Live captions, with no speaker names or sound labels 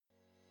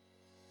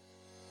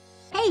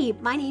Hey,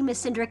 my name is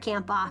Cindra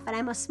Kampoff, and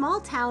I'm a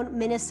small-town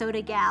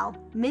Minnesota gal,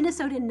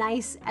 Minnesota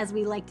nice as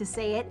we like to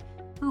say it,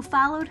 who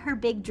followed her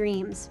big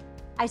dreams.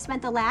 I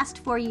spent the last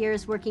 4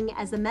 years working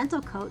as a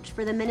mental coach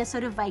for the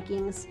Minnesota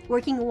Vikings,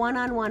 working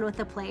one-on-one with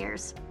the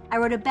players. I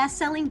wrote a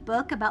best-selling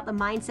book about the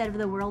mindset of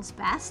the world's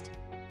best,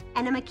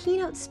 and I'm a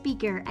keynote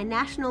speaker and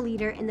national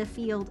leader in the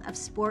field of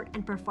sport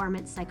and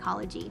performance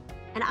psychology.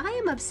 And I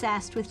am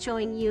obsessed with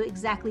showing you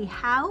exactly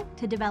how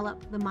to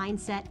develop the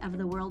mindset of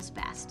the world's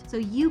best so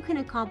you can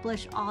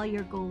accomplish all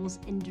your goals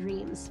and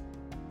dreams.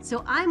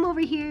 So I'm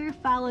over here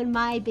following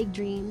my big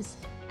dreams,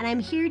 and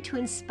I'm here to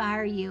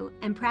inspire you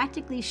and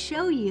practically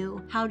show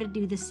you how to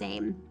do the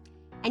same.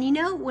 And you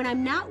know, when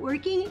I'm not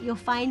working, you'll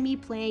find me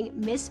playing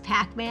Miss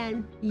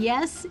Pac-Man.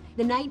 Yes,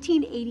 the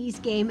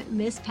 1980s game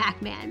Miss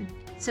Pac-Man.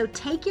 So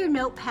take your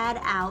notepad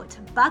out,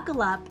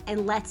 buckle up,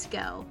 and let's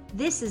go.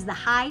 This is the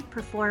High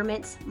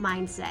Performance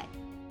Mindset.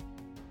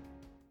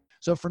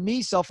 So for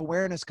me,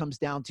 self-awareness comes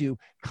down to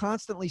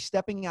constantly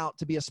stepping out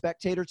to be a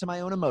spectator to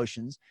my own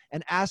emotions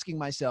and asking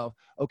myself,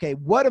 okay,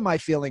 what am I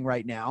feeling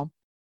right now?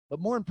 But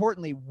more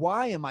importantly,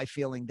 why am I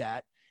feeling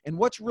that? And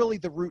what's really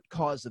the root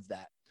cause of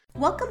that?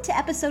 Welcome to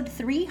episode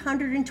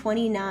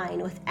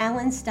 329 with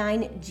Alan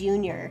Stein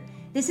Jr.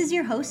 This is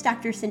your host,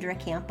 Dr. Cindra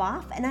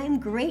Kampoff, and I'm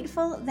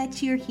grateful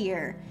that you're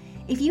here.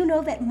 If you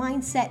know that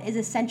mindset is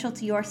essential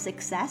to your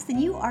success, then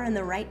you are in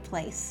the right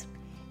place.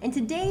 And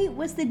today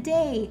was the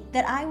day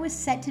that I was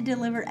set to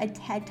deliver a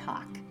TED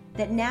Talk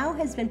that now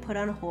has been put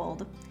on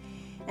hold.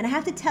 And I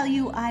have to tell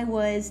you, I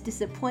was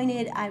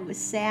disappointed, I was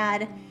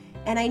sad,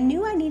 and I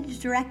knew I needed to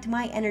direct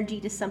my energy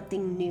to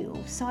something new.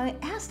 So I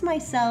asked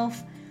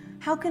myself,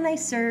 how can I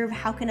serve?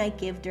 How can I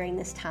give during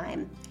this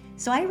time?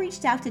 So I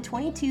reached out to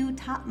 22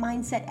 top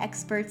mindset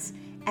experts,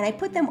 and I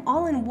put them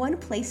all in one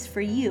place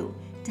for you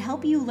to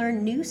help you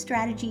learn new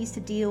strategies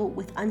to deal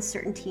with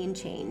uncertainty and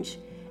change.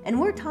 And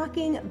we're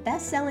talking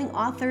best-selling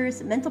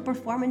authors, mental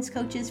performance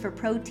coaches for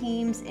pro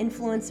teams,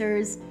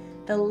 influencers.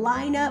 The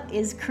lineup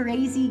is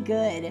crazy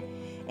good.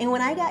 And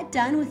when I got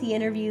done with the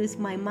interviews,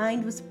 my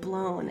mind was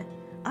blown.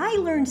 I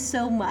learned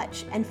so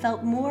much and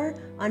felt more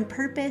on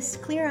purpose,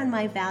 clear on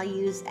my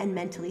values, and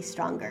mentally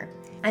stronger.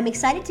 I'm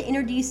excited to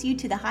introduce you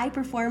to the High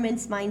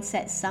Performance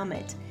Mindset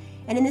Summit.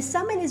 And in the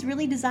summit is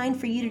really designed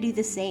for you to do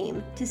the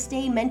same, to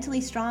stay mentally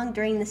strong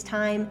during this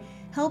time,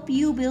 help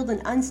you build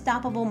an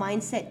unstoppable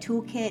mindset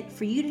toolkit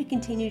for you to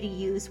continue to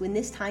use when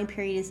this time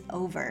period is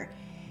over.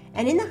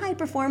 And in the High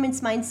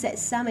Performance Mindset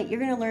Summit, you're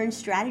going to learn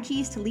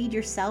strategies to lead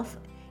yourself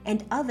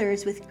and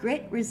others with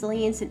grit,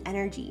 resilience, and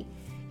energy.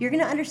 You're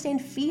going to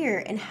understand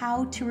fear and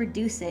how to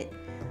reduce it.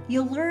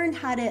 You'll learn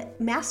how to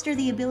master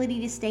the ability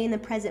to stay in the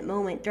present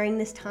moment during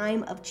this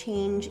time of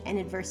change and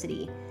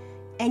adversity.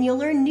 And you'll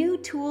learn new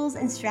tools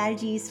and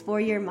strategies for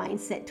your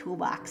mindset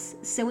toolbox.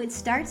 So it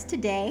starts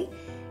today.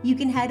 You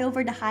can head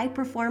over to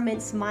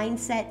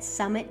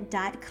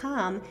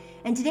highperformancemindsetsummit.com,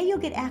 and today you'll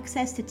get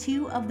access to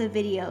 2 of the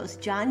videos,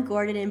 John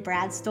Gordon and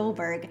Brad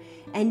Stolberg,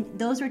 and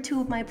those were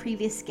 2 of my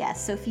previous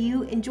guests. So if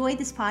you enjoyed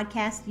this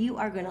podcast, you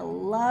are going to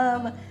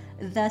love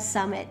the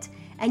summit.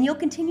 And you'll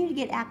continue to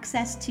get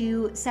access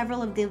to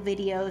several of the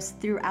videos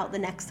throughout the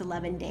next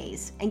 11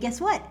 days. And guess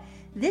what?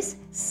 This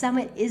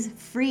summit is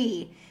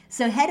free.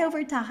 So head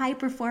over to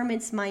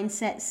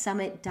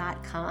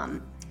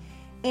highperformancemindsetsummit.com.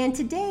 And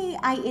today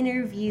I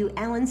interview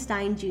Alan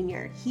Stein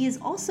Jr. He is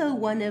also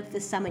one of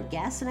the summit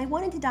guests, and I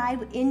wanted to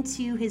dive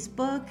into his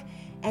book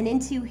and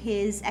into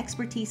his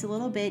expertise a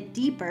little bit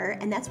deeper,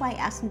 and that's why I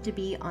asked him to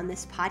be on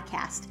this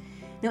podcast.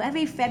 Now,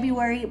 every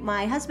February,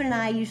 my husband and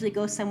I usually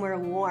go somewhere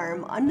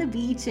warm on the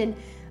beach, and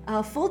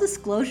full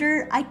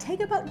disclosure, I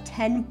take about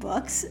 10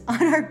 books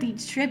on our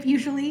beach trip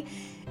usually,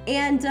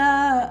 and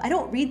I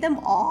don't read them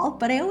all,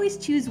 but I always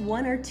choose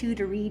 1 or 2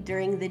 to read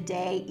during the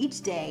day,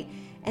 each day.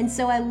 And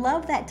so I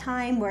love that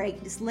time where I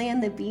can just lay on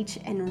the beach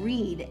and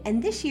read.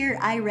 And this year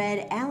I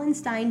read Alan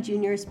Stein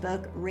Jr.'s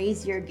book,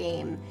 Raise Your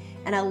Game,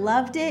 and I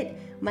loved it.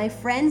 My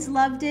friends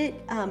loved it.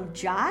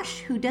 Josh,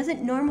 who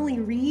doesn't normally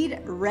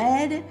read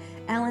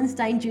Alan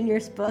Stein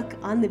Jr.'s book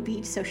on the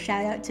beach, so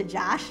shout out to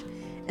Josh.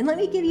 And let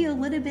me give you a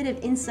little bit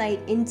of insight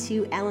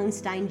into Alan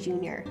Stein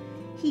Jr.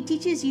 He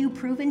teaches you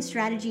proven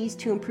strategies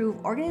to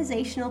improve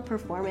organizational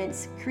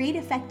performance, create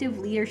effective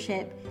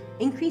leadership,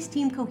 increase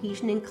team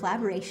cohesion and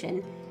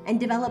collaboration, and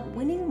develop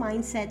winning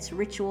mindsets,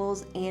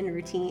 rituals, and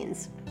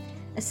routines.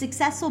 A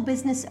successful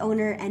business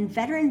owner and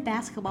veteran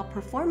basketball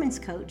performance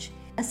coach,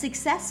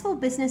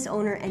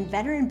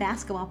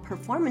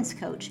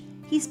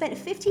 he spent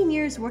 15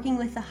 years working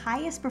with the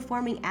highest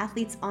performing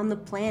athletes on the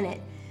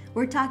planet.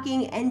 We're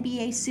talking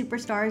NBA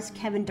superstars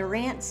Kevin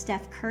Durant,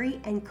 Steph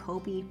Curry, and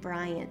Kobe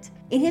Bryant.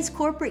 In his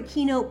corporate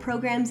keynote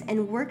programs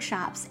and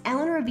workshops,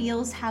 Alan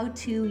reveals how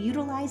to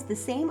utilize the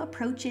same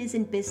approaches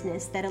in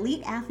business that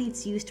elite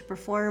athletes use to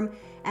perform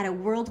at a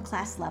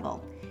world-class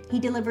level. He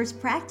delivers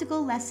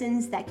practical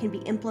lessons that can be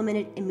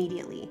implemented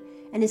immediately.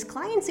 And his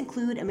clients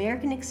include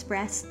American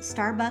Express,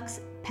 Starbucks,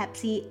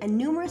 Pepsi, and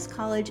numerous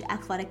college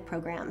athletic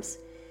programs.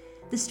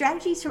 The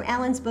strategies from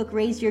Alan's book,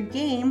 Raise Your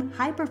Game,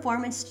 High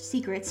Performance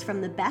Secrets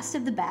from the Best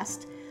of the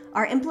Best,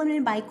 are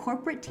implemented by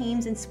corporate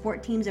teams and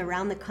sport teams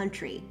around the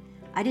country.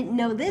 I didn't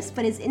know this,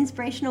 but his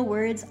inspirational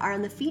words are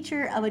on the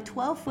feature of a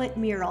 12-foot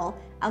mural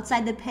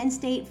outside the Penn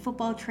State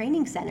Football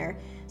Training Center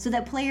so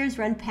that players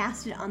run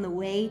past it on the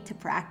way to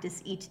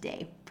practice each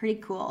day. Pretty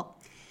cool.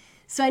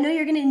 So I know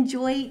you're going to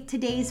enjoy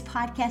today's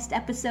podcast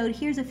episode.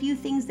 Here's a few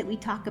things that we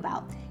talk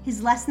about.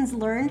 His lessons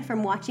learned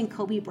from watching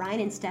Kobe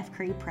Bryant and Steph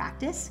Curry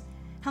practice,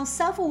 how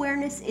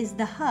self-awareness is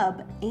the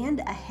hub and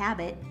a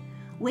habit,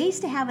 ways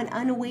to have an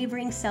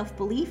unwavering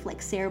self-belief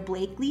like Sarah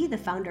Blakely, the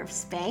founder of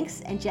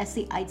Spanx, and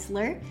Jesse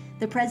Eitzler,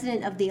 the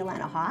president of the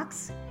Atlanta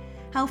Hawks,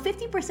 how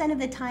 50% of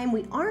the time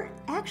we aren't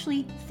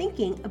actually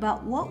thinking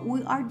about what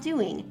we are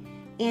doing,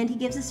 and he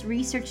gives us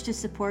research to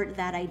support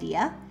that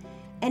idea,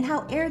 and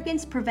how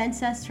arrogance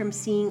prevents us from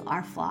seeing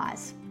our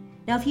flaws.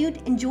 Now, if you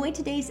enjoyed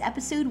today's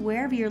episode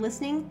wherever you're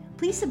listening,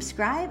 please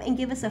subscribe and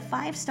give us a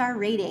 5-star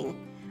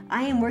rating.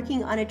 I am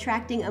working on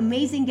attracting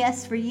amazing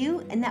guests for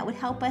you, and that would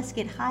help us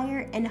get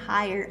higher and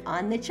higher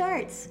on the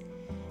charts.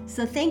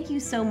 So thank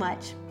you so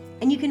much.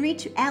 And you can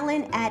reach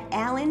Alan at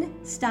Alan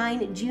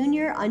Stein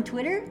Jr. on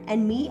Twitter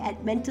and me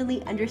at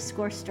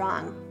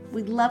mentally_strong.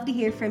 We'd love to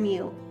hear from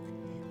you.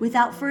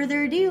 Without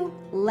further ado,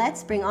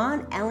 let's bring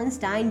on Alan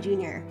Stein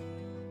Jr.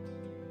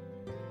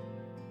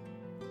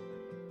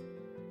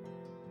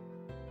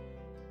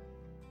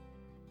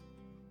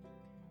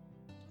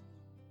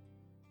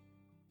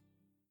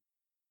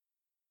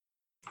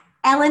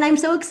 Alan, I'm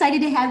so excited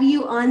to have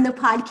you on the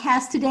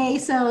podcast today.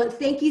 So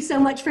thank you so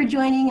much for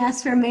joining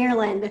us from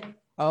Maryland.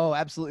 Oh,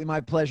 absolutely.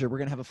 My pleasure. We're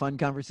going to have a fun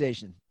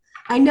conversation.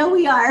 I know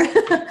we are.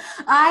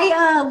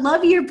 I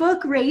love your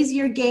book, Raise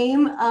Your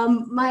Game.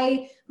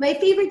 My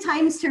favorite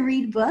times to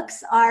read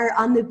books are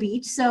on the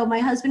beach. So my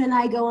husband and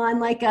I go on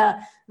like a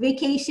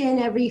vacation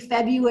every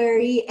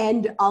February,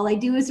 and all I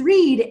do is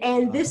read.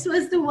 And this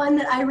was the one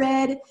that I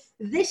read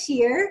this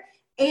year.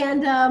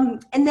 And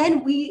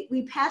then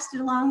we passed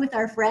it along with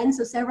our friends.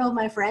 So several of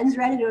my friends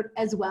read it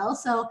as well.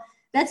 So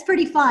that's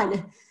pretty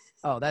fun.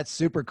 Oh, that's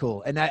super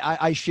cool. And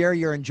I share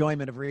your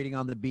enjoyment of reading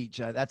on the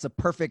beach. That's a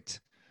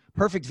perfect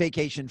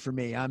vacation for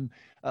me.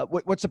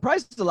 What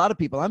surprises a lot of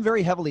people, I'm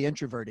very heavily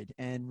introverted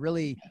and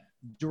really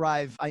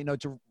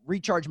to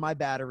recharge my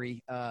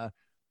battery.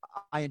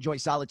 I enjoy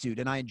solitude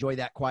and I enjoy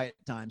that quiet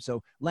time.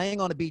 So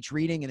laying on a beach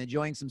reading and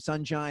enjoying some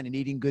sunshine and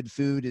eating good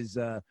food is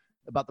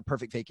about the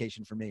perfect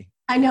vacation for me.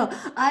 I know.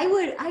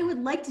 I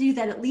would like to do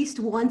that at least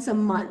once a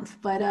month,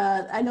 but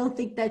I don't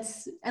think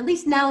that's, at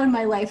least now in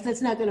my life,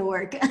 that's not going to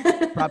work.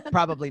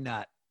 Probably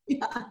not.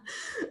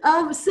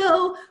 Yeah.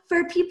 So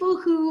for people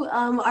who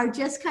are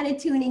just kind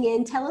of tuning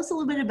in, tell us a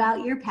little bit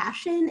about your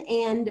passion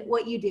and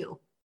what you do.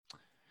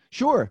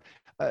 Sure.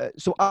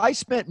 So I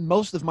spent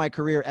most of my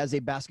career as a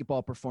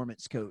basketball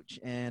performance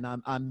coach, and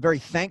I'm very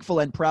thankful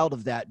and proud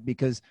of that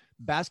because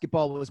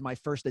basketball was my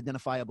first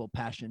identifiable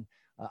passion.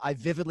 I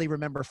vividly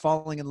remember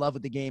falling in love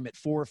with the game at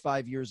 4 or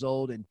 5 years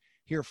old, and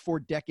here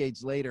 4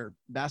 decades later,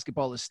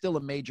 basketball is still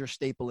a major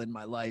staple in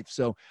my life.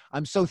 So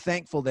I'm so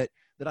thankful that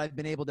I've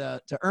been able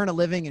to earn a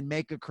living and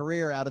make a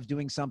career out of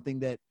doing something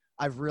that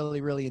I've really,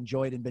 really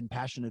enjoyed and been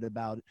passionate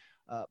about.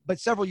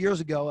 But several years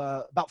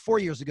ago, about 4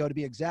 years ago to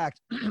be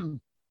exact,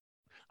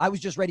 I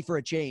was just ready for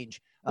a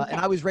change. And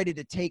I was ready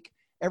to take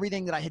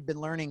everything that I had been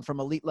learning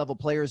from elite level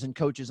players and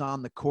coaches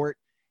on the court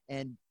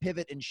and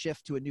pivot and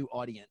shift to a new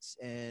audience.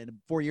 And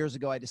 4 years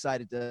ago, I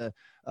decided to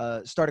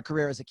start a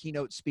career as a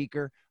keynote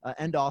speaker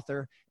and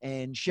author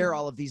and share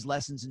all of these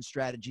lessons and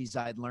strategies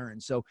I'd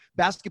learned. So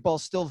basketball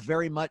is still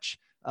very much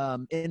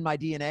in my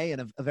DNA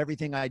and of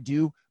everything I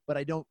do, but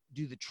I don't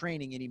do the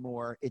training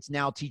anymore. It's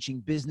now teaching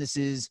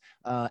businesses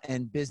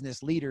and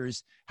business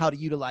leaders how to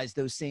utilize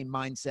those same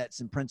mindsets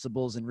and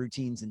principles and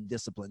routines and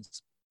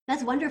disciplines.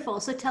 That's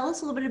wonderful. So tell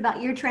us a little bit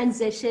about your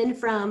transition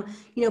from,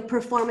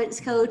 performance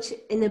coach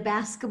in the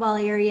basketball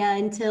area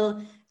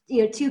until,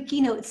 to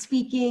keynote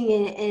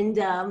speaking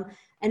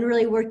and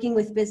really working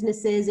with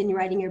businesses and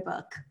writing your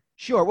book.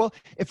 Sure. Well,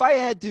 if I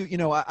had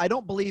to, I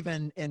don't believe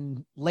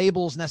in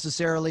labels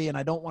necessarily, and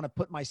I don't want to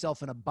put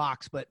myself in a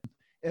box, but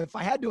if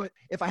I had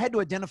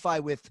to identify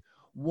with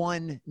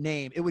one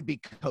name, it would be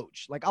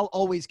coach. Like I'll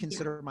always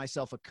consider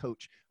myself a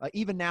coach.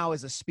 Even now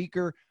as a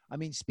speaker,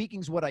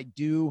 speaking's what I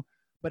do,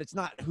 but it's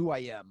not who I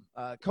am.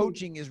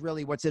 Coaching is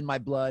really what's in my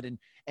blood.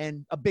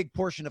 And a big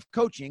portion of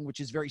coaching, which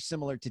is very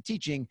similar to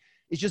teaching,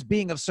 is just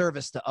being of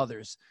service to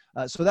others.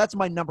 So that's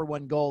my number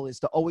one goal, is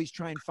to always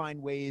try and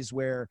find ways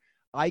where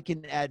I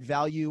can add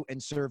value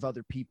and serve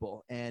other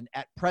people. And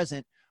at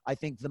present, I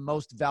think the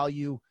most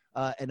value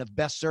and of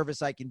best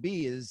service I can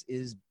be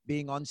is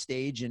being on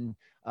stage and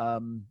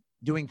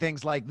doing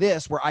things like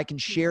this, where I can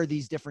share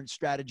these different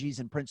strategies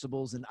and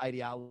principles and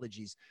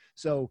ideologies.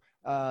 So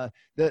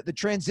the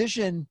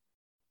transition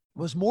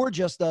was more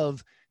just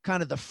of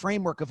kind of the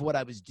framework of what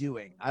I was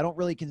doing. I don't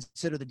really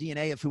consider the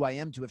DNA of who I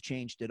am to have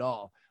changed at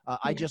all.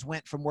 I just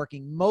went from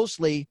working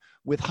mostly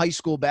with high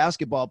school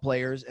basketball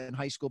players and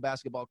high school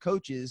basketball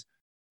coaches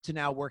to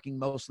now working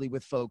mostly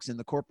with folks in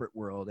the corporate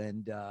world.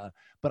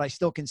 But I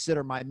still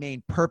consider my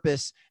main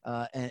purpose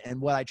and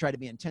what I try to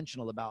be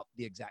intentional about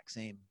the exact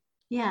same.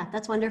 Yeah,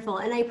 that's wonderful.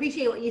 And I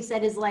appreciate what you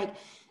said is like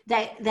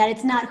that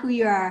it's not who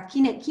you are.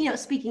 Keynote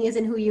speaking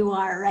isn't who you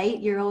are, right?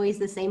 You're always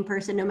the same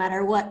person no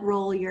matter what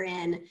role you're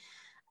in.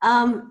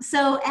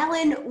 So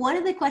Alan, one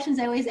of the questions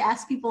I always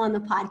ask people on the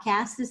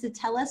podcast is to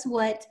tell us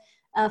what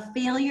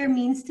failure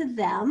means to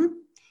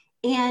them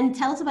and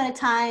tell us about a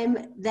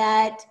time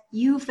that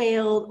you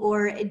failed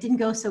or it didn't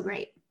go so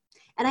great.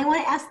 And I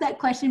want to ask that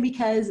question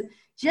because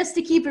just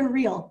to keep it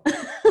real.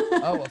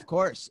 Oh, of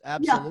course. Yeah.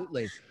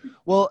 Absolutely.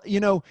 Well,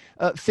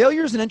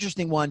 failure is an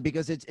interesting one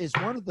because it's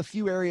one of the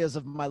few areas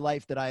of my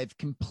life that I've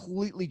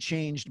completely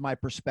changed my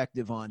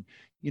perspective on.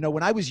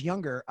 When I was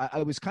younger,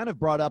 I was kind of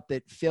brought up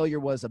that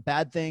failure was a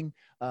bad thing,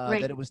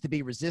 Right. that it was to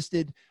be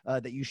resisted,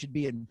 that you should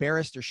be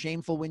embarrassed or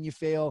shameful when you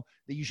fail,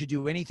 that you should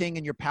do anything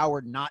in your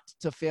power not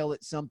to fail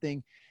at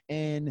something.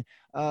 And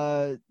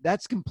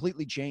that's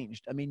completely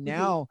changed. I mean, Mhm.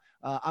 now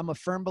I'm a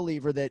firm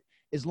believer that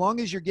as long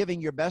as you're giving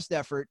your best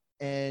effort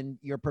and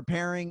you're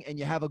preparing and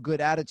you have a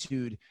good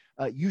attitude,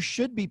 you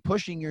should be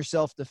pushing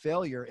yourself to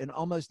failure in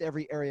almost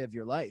every area of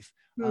your life.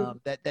 Hmm.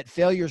 That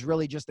failure is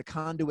really just a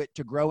conduit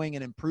to growing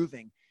and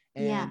improving.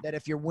 Yeah. And that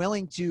if you're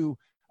willing to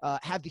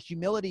have the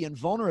humility and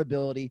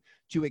vulnerability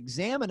to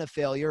examine a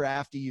failure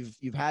after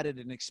you've had it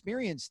and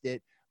experienced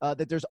it,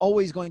 that there's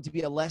always going to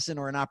be a lesson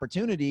or an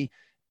opportunity,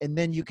 and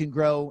then you can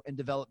grow and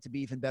develop to be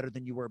even better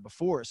than you were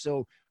before.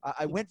 So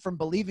I went from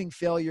believing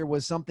failure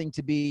was something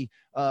to be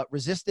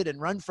resisted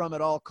and run from at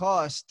all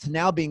costs to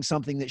now being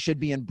something that should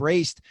be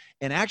embraced.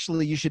 And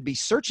actually, you should be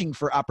searching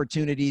for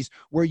opportunities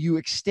where you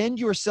extend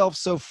yourself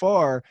so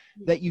far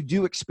that you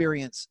do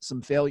experience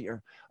some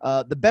failure.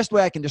 The best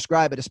way I can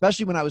describe it,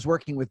 especially when I was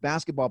working with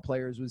basketball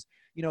players, was,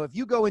 if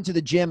you go into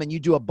the gym and you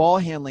do a ball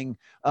handling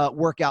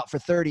workout for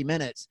 30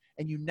 minutes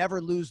and you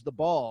never lose the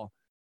ball,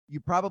 you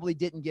probably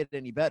didn't get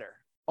any better.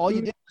 All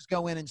you Mhm. did was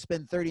go in and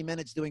spend 30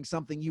 minutes doing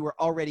something you were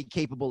already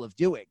capable of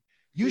doing.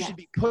 You Yeah. should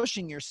be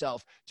pushing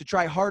yourself to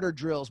try harder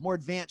drills, more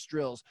advanced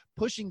drills,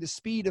 pushing the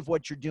speed of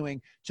what you're doing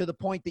to the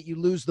point that you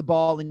lose the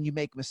ball and you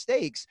make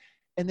mistakes.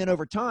 And then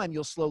over time,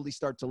 you'll slowly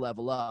start to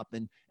level up.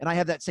 And I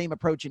have that same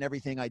approach in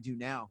everything I do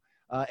now.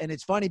 And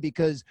it's funny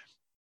because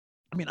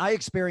I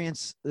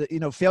experience,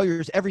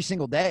 failures every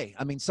single day.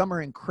 I mean, some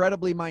are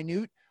incredibly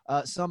minute.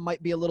 Some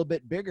might be a little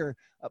bit bigger,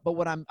 but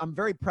what I'm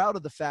very proud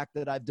of the fact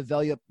that I've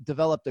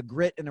developed a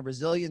grit and a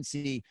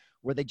resiliency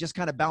where they just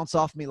kind of bounce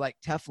off me like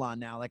Teflon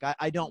now. Like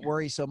I don't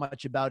worry so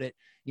much about it.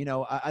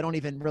 I don't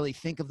even really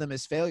think of them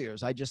as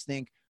failures. I just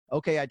think,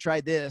 okay, I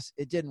tried this.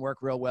 It didn't work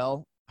real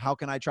well. How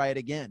can I try it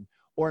again?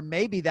 Or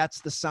maybe that's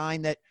the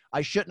sign that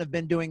I shouldn't have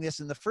been doing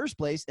this in the first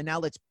place. And now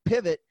let's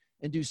pivot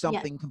and do Yeah.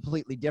 something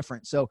completely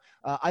different. So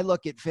I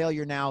look at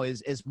failure now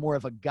as more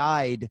of a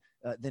guide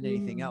than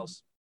anything Mm.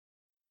 else.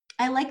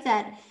 I like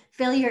that,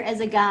 failure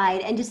as a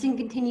guide, and just to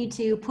continue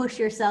to push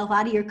yourself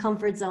out of your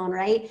comfort zone,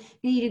 right?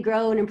 You need to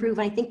grow and improve.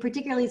 And I think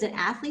particularly as an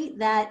athlete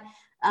that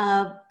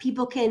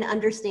people can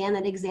understand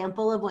that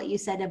example of what you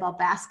said about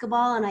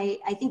basketball. And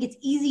I think it's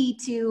easy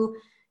to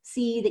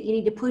see that you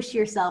need to push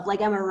yourself.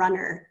 Like I'm a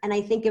runner and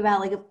I think about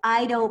like, if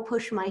I don't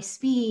push my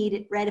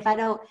speed, right? If I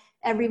don't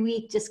every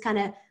week just kind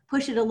of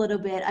push it a little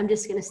bit, I'm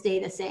just going to stay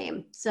the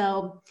same.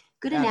 So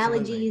good Absolutely.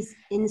 analogies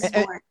in And,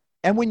 sport.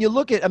 and when you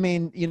look at,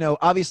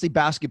 obviously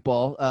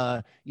basketball,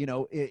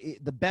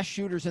 the best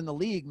shooters in the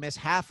league miss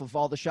half of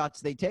all the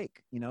shots they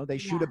take. They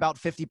shoot Yeah. about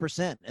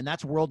 50%, and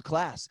that's world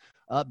class.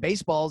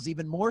 Baseball is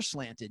even more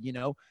slanted.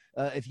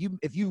 If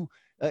you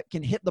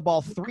can hit the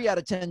ball 3 out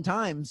of 10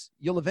 times,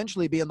 you'll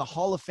eventually be in the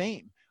Hall of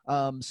Fame.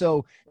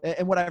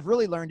 And what I've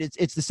really learned,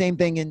 it's the same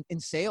thing in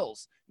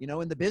sales,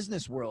 in the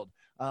business world.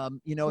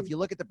 If you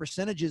look at the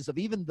percentages of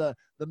even the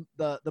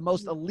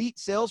most elite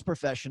sales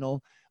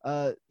professional,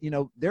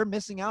 they're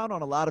missing out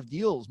on a lot of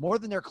deals, more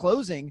than they're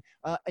closing,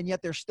 and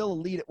yet they're still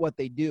elite at what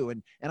they do.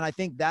 And I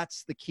think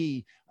that's the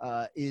key,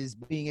 is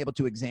being able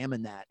to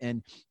examine that.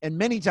 And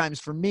many times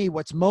for me,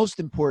 what's most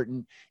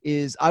important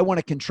is I want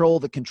to control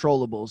the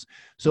controllables.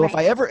 So if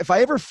Right. I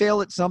ever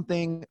fail at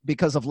something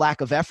because of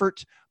lack of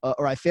effort,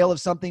 or I fail at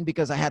something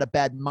because I had a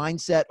bad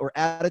mindset or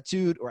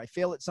attitude, or I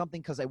fail at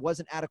something because I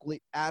wasn't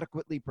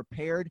adequately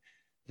prepared,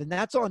 then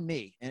that's on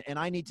me. And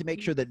I need to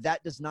make sure that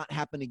that does not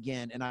happen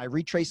again. And I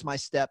retrace my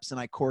steps and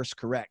I course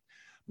correct.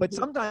 But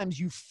sometimes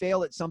you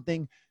fail at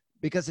something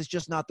because it's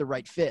just not the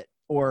right fit,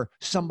 or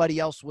somebody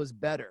else was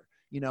better.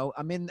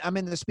 I'm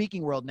in the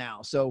speaking world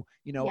now. So,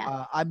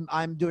 Yeah.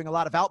 I'm doing a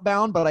lot of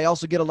outbound, but I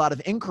also get a lot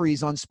of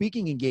inquiries on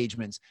speaking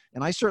engagements.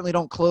 And I certainly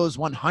don't close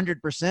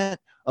 100%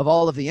 of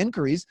all of the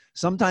inquiries.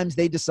 Sometimes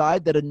they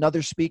decide that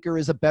another speaker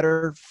is a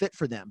better fit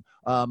for them.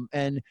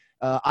 And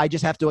I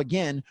just have to,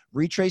 again,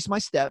 retrace my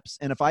steps.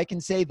 And if I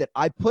can say that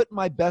I put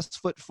my best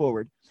foot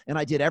forward and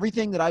I did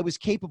everything that I was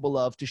capable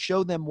of to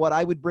show them what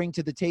I would bring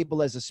to the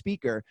table as a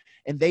speaker,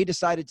 and they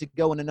decided to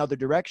go in another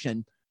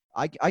direction,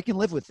 I can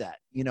live with that.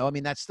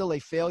 That's still a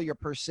failure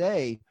per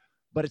se,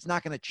 but it's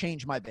not going to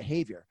change my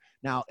behavior.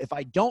 Now, if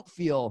I don't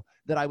feel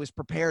that I was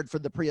prepared for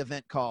the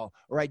pre-event call,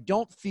 or I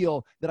don't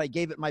feel that I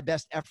gave it my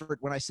best effort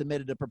when I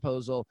submitted a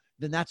proposal,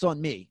 then that's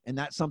on me. And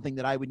that's something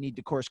that I would need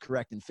to course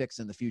correct and fix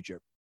in the future.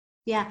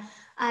 Yeah,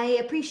 I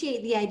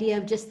appreciate the idea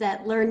of just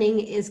that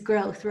learning is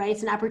growth, right?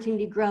 It's an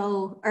opportunity to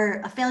grow,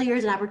 or a failure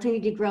is an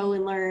opportunity to grow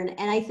and learn.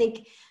 And I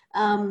think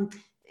um,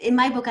 in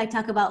my book, I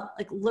talk about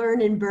like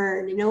learn and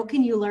burn. What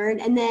can you learn?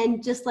 And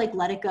then just like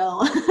let it go.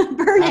 Burn it.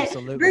 Burn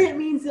Absolutely. it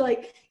means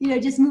like,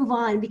 just move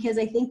on. Because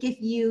I think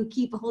if you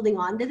keep holding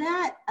on to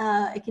that,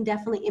 it can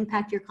definitely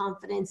impact your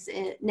confidence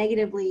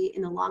negatively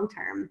in the long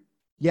term.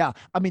 Yeah.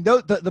 I mean,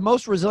 the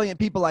most resilient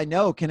people I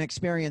know can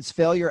experience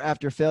failure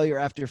after failure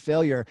after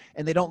failure,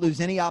 and they don't lose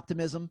any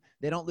optimism.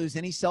 They don't lose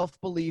any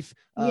self-belief.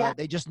 Yeah.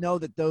 They just know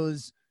that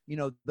those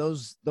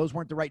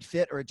weren't the right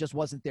fit, or it just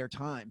wasn't their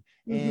time.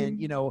 And,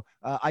 Hmm.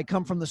 I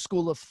come from the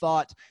school of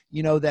thought,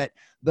 that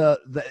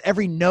the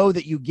every no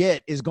that you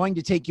get is going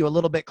to take you a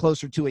little bit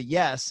closer to a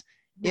yes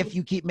if Nice.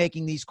 you keep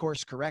making these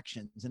course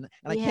corrections. And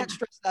I Yeah. can't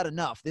stress that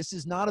enough. This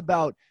is not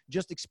about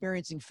just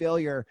experiencing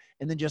failure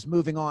and then just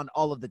moving on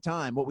all of the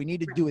time. What we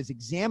need to do is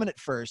examine it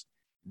first,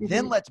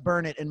 then Hmm. let's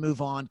burn it and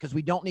move on, because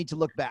we don't need to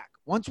look back.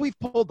 Once we've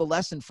pulled the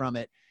lesson from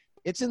it,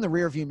 it's in the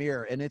rearview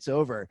mirror and it's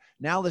over.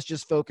 Now let's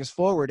just focus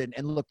forward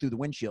and look through the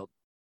windshield.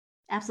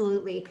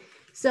 Absolutely.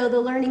 So the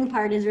learning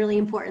part is really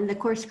important, the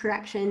course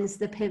corrections,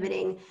 the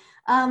pivoting.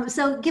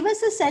 So give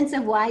us a sense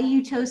of why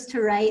you chose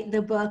to write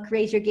the book,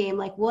 Raise Your Game.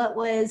 Like what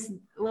was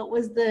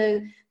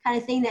the kind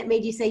of thing that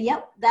made you say,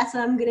 yep, that's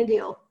what I'm going to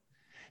do?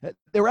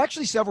 There were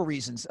actually several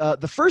reasons.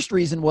 The first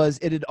reason was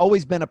it had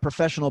always been a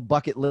professional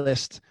bucket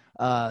list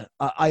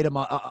item.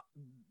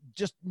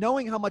 Just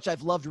knowing how much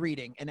I've loved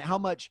reading and how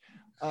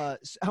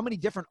many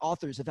different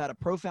authors have had a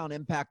profound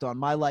impact on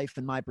my life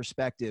and my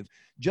perspective.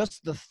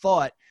 Just the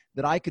thought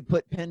that I could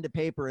put pen to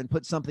paper and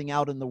put something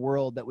out in the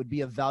world that would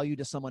be of value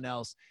to someone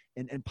else,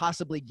 and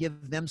possibly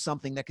give them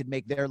something that could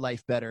make their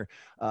life better,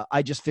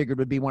 I just figured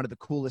would be one of the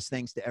coolest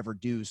things to ever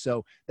do.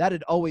 So that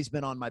had always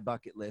been on my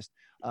bucket list.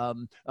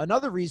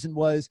 Another reason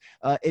was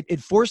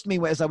it forced me,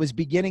 as I was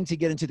beginning to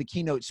get into the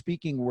keynote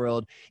speaking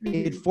world,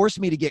 it Mhm. forced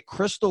me to get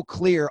crystal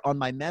clear on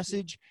my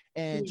message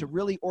and Yeah. to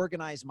really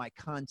organize my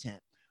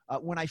content.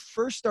 When I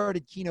first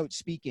started keynote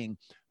speaking,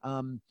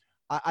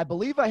 I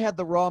believe I had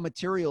the raw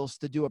materials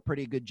to do a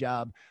pretty good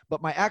job, but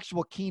my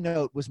actual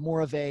keynote was more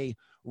of a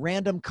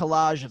random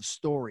collage of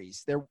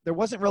stories. There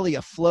wasn't really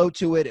a flow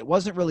to it. It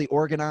wasn't really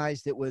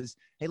organized. It was,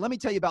 hey, let me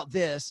tell you about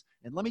this,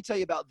 and let me tell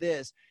you about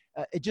this.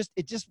 It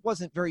just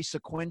wasn't very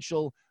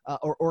sequential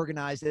or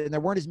organized, and there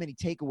weren't as many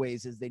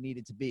takeaways as they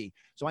needed to be.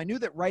 So I knew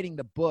that writing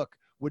the book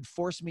would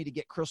force me to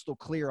get crystal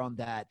clear on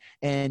that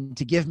and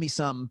to give me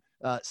some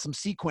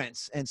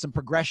sequence and some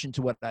progression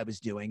to what I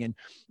was doing. And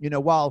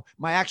while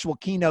my actual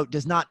keynote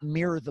does not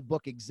mirror the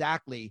book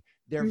exactly,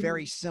 they're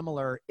very Mhm.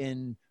 similar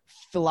in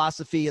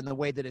philosophy and the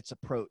way that it's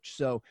approached.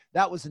 So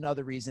that was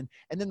another reason.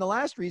 And then the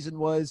last reason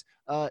was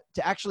to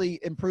actually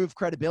improve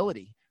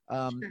credibility.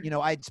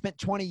 Sure. I'd spent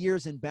 20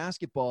 years in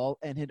basketball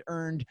and had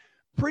earned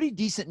pretty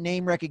decent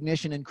name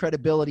recognition and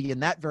credibility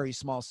in that very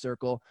small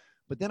circle.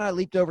 But then I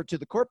leaped over to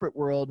the corporate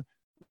world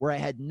where I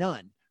had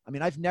none. I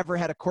mean, I've never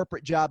had a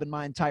corporate job in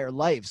my entire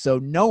life. So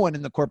no one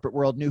in the corporate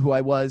world knew who I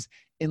was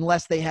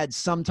unless they had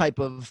some type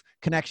of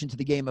connection to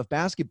the game of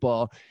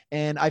basketball.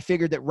 And I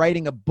figured that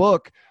writing a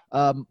book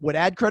would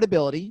add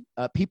credibility.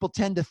 People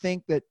tend to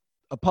think that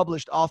a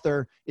published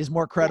author is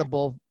more Yeah.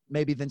 credible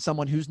maybe than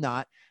someone who's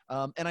not.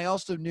 And I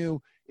also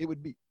knew it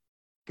would be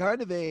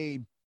kind of a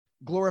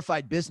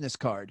glorified business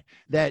card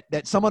that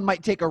someone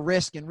might take a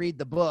risk and read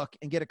the book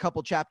and get a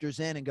couple chapters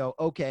in and go,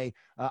 okay,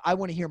 I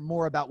want to hear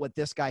more about what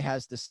this guy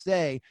has to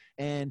say.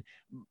 And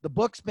the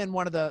book's been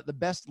one of the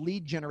best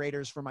lead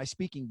generators for my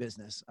speaking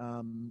business.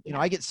 Yeah.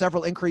 I get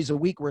several inquiries a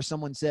week where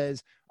someone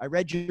says, I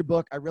read your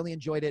book, I really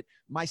enjoyed it,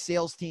 my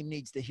sales team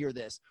needs to hear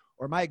this,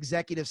 or my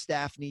executive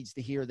staff needs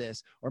to hear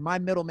this, or my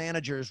middle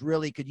managers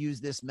really could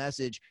use this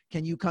message,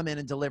 can you come in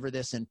and deliver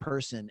this in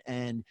person?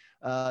 And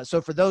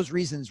so for those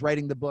reasons,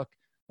 writing the book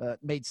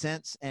made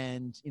sense.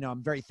 And,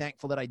 I'm very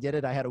thankful that I did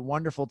it. I had a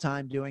wonderful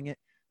time doing it.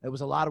 It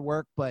was a lot of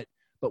work, but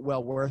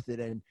well worth it.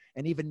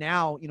 And even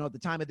now, at the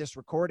time of this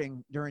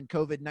recording during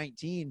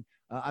COVID-19,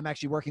 I'm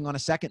actually working on a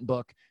second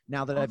book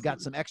now that I've got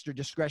Awesome. some extra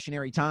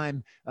discretionary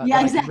time Yeah,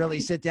 that I can really exactly.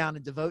 sit down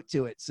and devote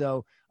to it.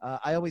 So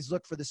I always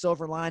look for the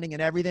silver lining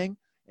in everything.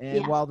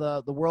 And Yeah. while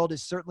the world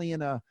is certainly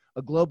in a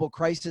global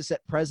crisis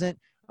at present,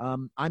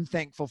 I'm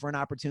thankful for an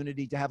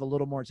opportunity to have a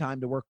little more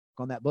time to work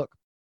on that book.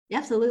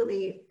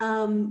 Absolutely.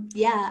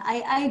 Yeah,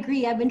 I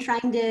agree. I've been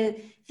trying to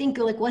think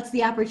like, what's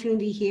the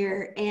opportunity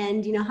here?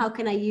 And, how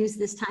can I use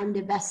this time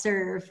to best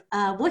serve?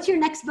 What's your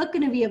next book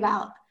going to be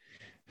about?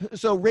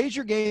 So Raise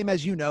Your Game,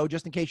 as you know,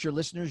 just in case your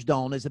listeners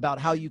don't, is about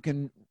how you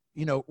can,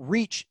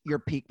 reach your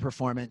peak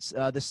performance.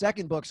 The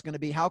second book's going to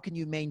be how can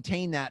you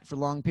maintain that for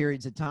long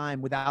periods of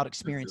time without Mhm.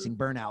 experiencing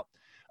burnout.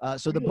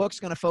 So the Great. book's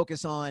going to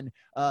focus on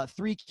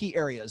three key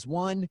areas.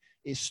 One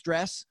is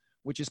stress,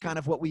 which is kind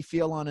of what we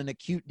feel on an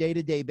acute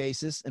day-to-day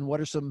basis, and what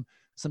are some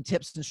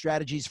tips and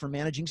strategies for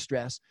managing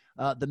stress.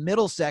 The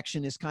middle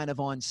section is kind of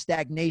on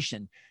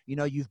stagnation.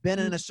 You've been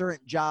in a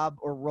certain job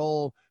or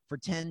role for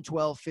 10,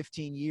 12,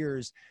 15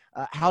 years.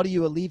 How do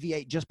you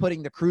alleviate just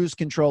putting the cruise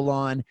control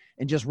on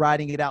and just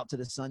riding it out to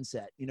the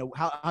sunset?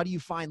 How do you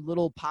find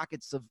little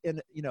pockets of,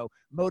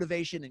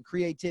 motivation and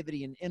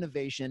creativity and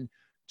innovation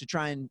to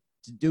try and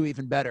to do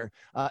even better?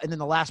 And then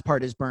the last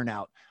part is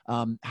burnout.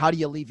 How do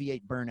you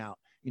alleviate burnout?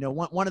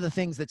 One of the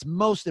things that's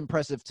most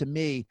impressive to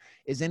me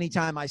is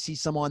anytime I see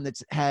someone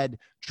that's had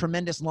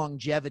tremendous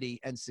longevity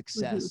and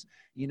success.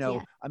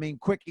 I mean,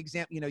 quick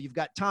example, you've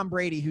got Tom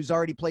Brady, who's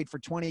already played for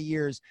 20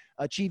 years,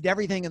 achieved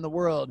everything in the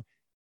world,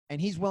 and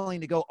he's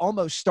willing to go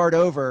almost start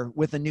over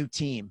with a new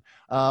team.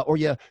 Or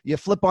you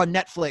flip on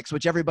Netflix,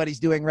 which everybody's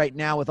doing right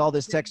now with all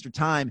this extra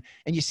time,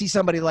 and you see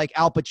somebody like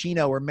Al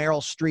Pacino or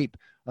Meryl Streep,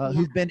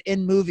 who've been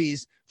in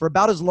movies for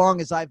about as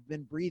long as I've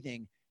been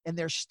breathing, and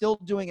they're still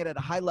doing it at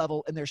a high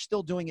level, and they're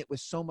still doing it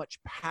with so much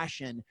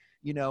passion,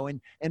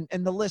 and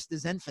the list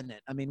is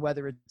infinite. I mean,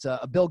 whether it's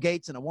a Bill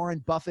Gates and a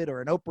Warren Buffett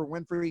or an Oprah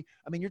Winfrey,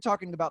 I mean, you're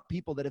talking about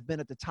people that have been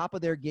at the top of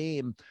their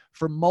game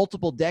for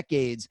multiple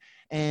decades,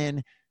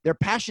 and their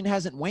passion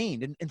hasn't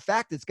waned. And in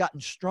fact, it's gotten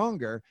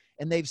stronger,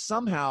 and they've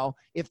somehow,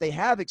 if they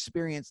have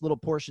experienced little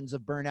portions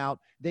of burnout,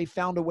 they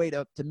found a way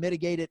to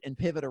mitigate it and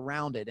pivot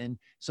around it. And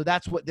so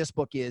that's what this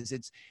book is.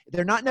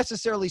 They're not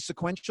necessarily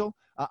sequential.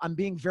 I'm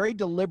being very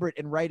deliberate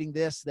in writing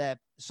this, that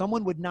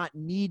someone would not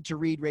need to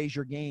read Raise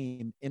Your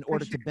Game in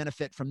order to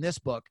benefit from this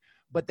book,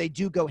 but they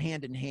do go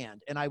hand in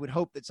hand. And I would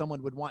hope that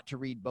someone would want to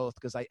read both,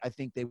 because I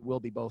think they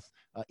will be both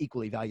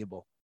equally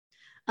valuable.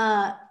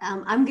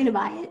 I'm going to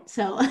buy it.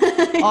 So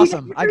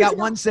awesome. I got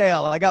one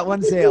sale. I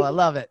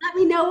love it. Let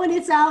me know when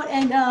it's out,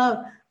 and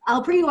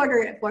I'll pre-order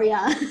it for you.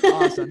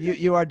 Awesome.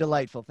 You are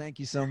delightful. Thank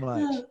you so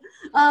much.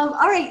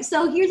 All right.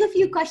 So here's a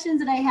few questions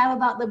that I have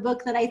about the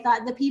book that I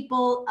thought the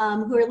people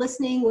who are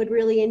listening would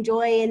really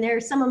enjoy. And they're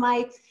some of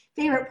my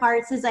favorite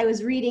parts as I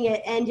was reading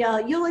it. And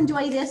you'll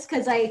enjoy this,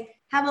 because I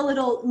have a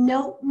little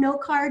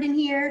note card in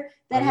here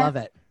that I love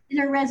it.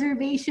 A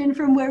reservation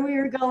from where we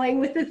were going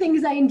with the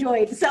things I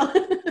enjoyed. So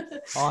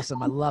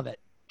awesome. I love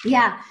it.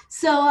 Yeah.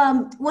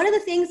 So one of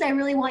the things I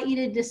really want you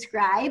to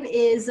describe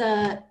is,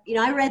 I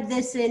read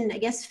this in, I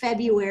guess,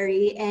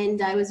 February,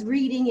 and I was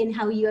reading and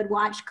how you had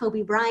watched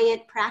Kobe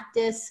Bryant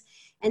practice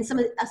and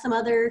some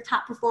other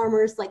top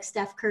performers like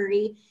Steph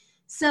Curry.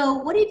 So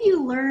what did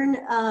you learn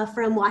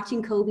from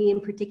watching Kobe in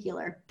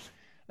particular?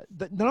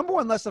 The number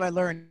one lesson I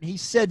learned, he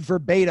said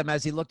verbatim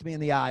as he looked me in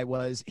the eye,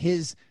 was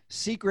his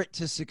secret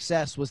to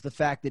success was the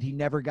fact that he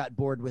never got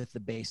bored with the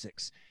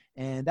basics.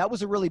 And that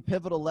was a really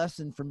pivotal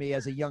lesson for me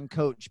as a young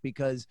coach,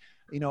 because,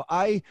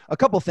 a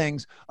couple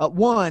things.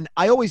 One,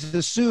 I always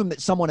assumed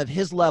that someone of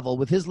his level,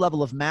 with his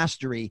level of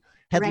mastery,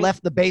 had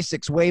left the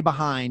basics way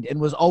behind and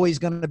was always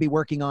going to be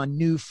working on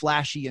new,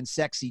 flashy and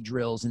sexy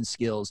drills and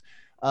skills.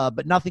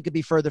 But nothing could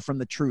be further from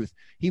the truth.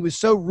 He was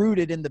so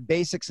rooted in the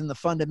basics and the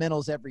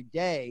fundamentals every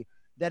day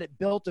that it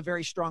built a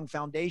very strong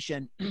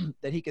foundation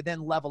that he could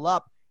then level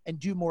up and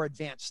do more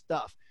advanced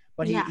stuff.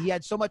 But he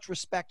had so much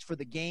respect for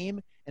the game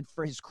and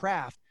for his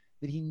craft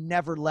that he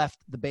never left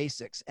the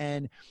basics.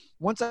 And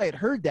once I had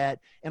heard that,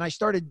 and I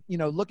started,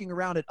 looking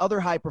around at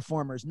other high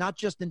performers, not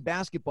just in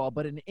basketball,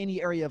 but in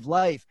any area of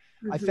life,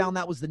 I found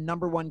that was the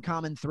number one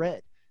common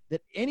thread,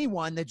 that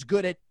anyone that's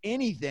good at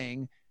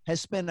anything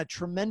has spent a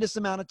tremendous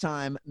amount of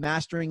time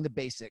mastering the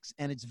basics.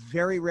 And it's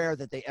very rare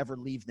that they ever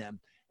leave them.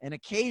 And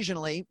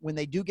occasionally, when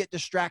they do get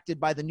distracted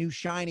by the new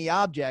shiny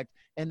object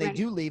and they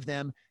do leave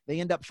them, they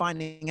end up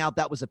finding out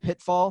that was a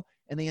pitfall,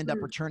 and they end up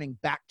returning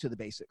back to the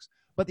basics.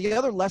 But the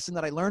other lesson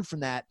that I learned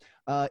from that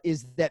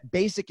is that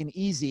basic and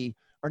easy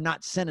are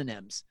not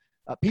synonyms.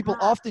 People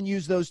often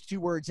use those two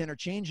words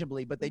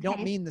interchangeably, but they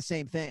don't mean the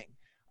same thing.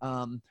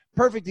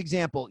 Perfect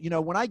example,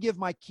 when I give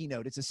my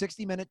keynote, it's a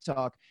 60-minute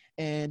talk,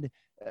 and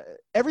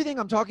everything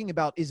I'm talking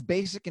about is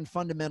basic and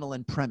fundamental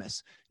in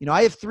premise.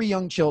 I have 3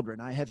 young children.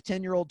 I have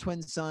 10-year-old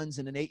twin sons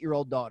and an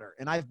 8-year-old daughter,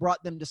 and I've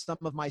brought them to some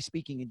of my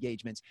speaking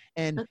engagements.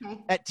 And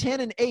at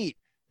 10 and 8,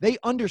 they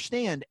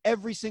understand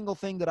every single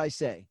thing that I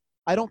say.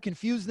 I don't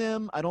confuse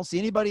them. I don't see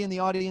anybody in the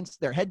audience.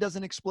 Their head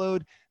doesn't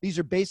explode. These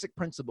are basic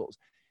principles.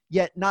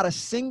 Yet not a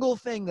single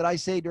thing that I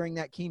say during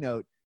that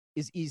keynote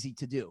is easy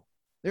to do.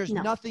 There's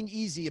nothing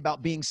easy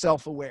about being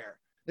self-aware.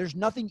 There's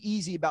nothing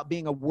easy about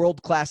being a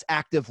world-class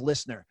active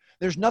listener.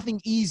 There's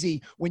nothing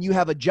easy when you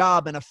have a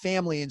job and a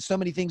family and so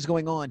many things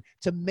going on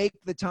to make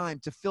the time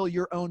to fill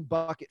your own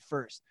bucket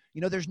first.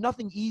 There's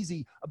nothing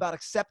easy about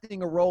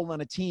accepting a role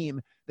on a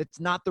team that's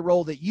not the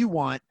role that you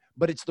want,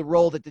 but it's the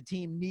role that the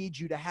team needs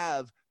you to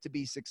have to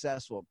be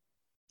successful.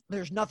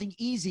 There's nothing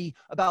easy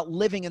about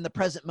living in the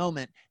present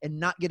moment and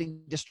not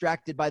getting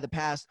distracted by the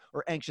past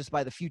or anxious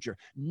by the future.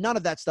 None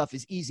of that stuff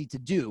is easy to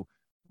do,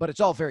 but it's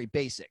all very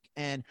basic.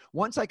 And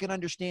once I can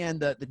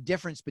understand the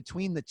difference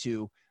between the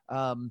two,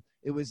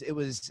 it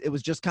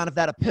was just kind of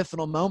that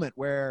epiphanal moment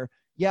where,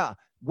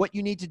 what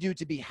you need to do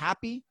to be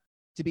happy,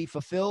 to be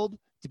fulfilled,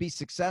 to be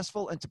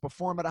successful, and to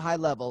perform at a high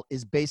level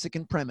is basic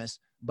in premise,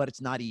 but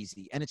it's not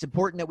easy. And it's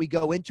important that we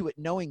go into it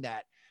knowing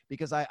that,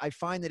 because I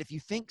find that if you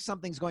think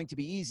something's going to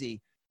be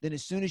easy, then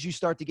as soon as you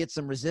start to get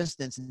some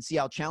resistance and see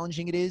how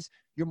challenging it is,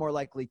 you're more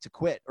likely to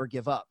quit or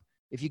give up.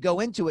 If you go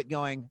into it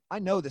going, I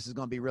know this is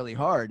going to be really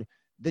hard,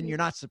 then you're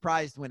not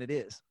surprised when it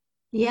is.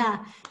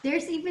 Yeah,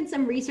 there's even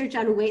some research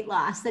on weight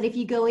loss that if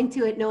you go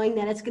into it knowing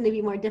that it's going to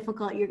be more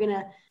difficult, you're going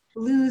to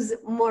lose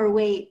more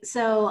weight.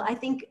 So I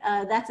think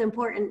that's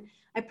important.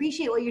 I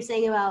appreciate what you're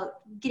saying about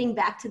getting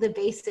back to the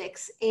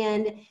basics.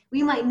 And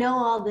we might know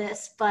all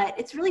this, but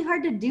it's really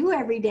hard to do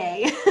every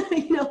day.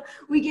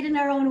 We get in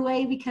our own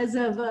way because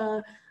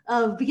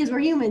because we're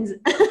humans.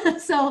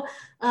 So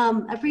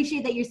I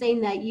appreciate that you're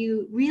saying that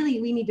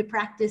we need to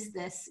practice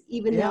this,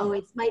 even though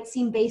it might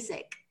seem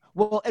basic.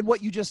 Well, and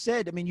what you just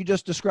said, I mean, you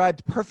just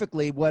described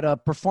perfectly what a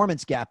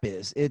performance gap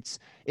is. It's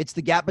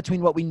the gap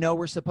between what we know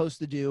we're supposed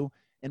to do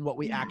and what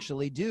we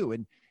actually do.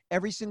 And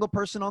every single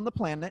person on the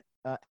planet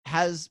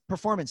has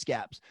performance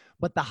gaps,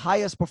 but the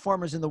highest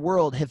performers in the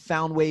world have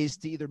found ways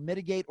to either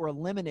mitigate or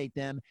eliminate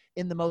them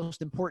in the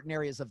most important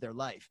areas of their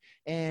life.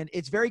 And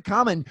it's very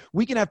common.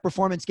 We can have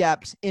performance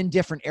gaps in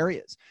different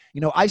areas.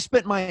 I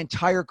spent my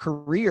entire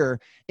career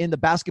in the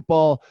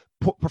basketball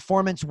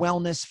performance,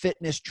 wellness,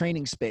 fitness,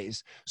 training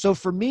space. So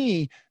for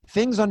me,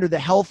 things under the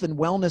health and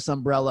wellness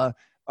umbrella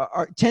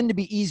tend to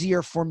be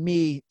easier for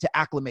me to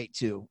acclimate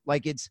to.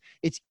 Like it's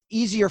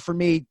easier for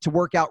me to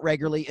work out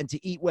regularly and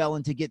to eat well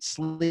and to get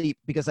sleep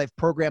because I've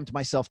programmed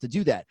myself to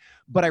do that.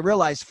 But I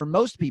realize for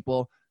most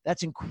people,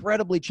 that's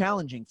incredibly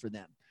challenging for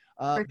them.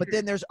 But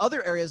then there's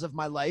other areas of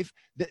my life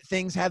that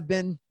things have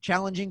been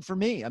challenging for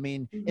me. I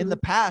mean, in the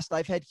past,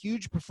 I've had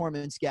huge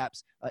performance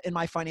gaps in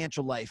my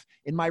financial life,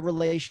 in my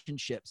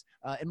relationships,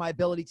 in my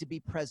ability to be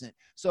present.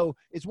 So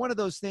it's one of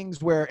those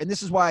things where, and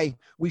this is why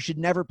we should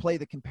never play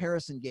the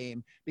comparison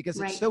game, because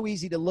it's so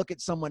easy to look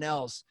at someone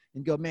else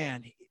and go,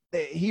 man,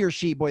 he or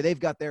she, boy,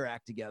 they've got their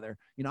act together.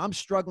 I'm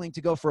struggling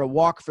to go for a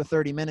walk for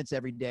 30 minutes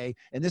every day,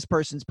 and this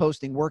person's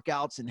posting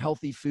workouts and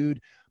healthy food.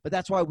 But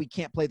that's why we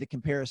can't play the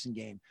comparison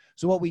game.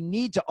 So what we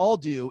need to all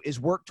do is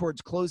work towards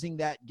closing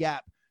that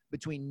gap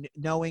between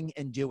knowing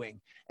and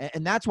doing.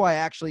 And that's why I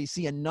actually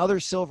see another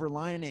silver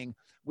lining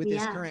with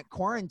this current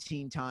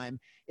quarantine time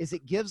is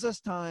it gives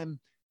us time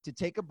to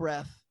take a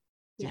breath,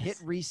 to hit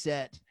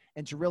reset,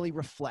 and to really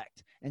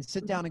reflect and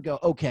sit down and go,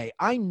 okay,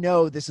 I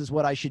know this is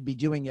what I should be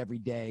doing every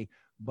day,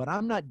 but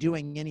I'm not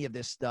doing any of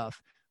this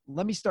stuff.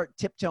 Let me start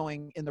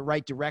tiptoeing in the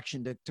right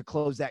direction to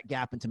close that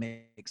gap and to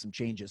make some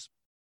changes.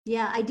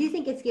 Yeah, I do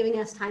think it's giving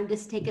us time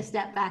to take a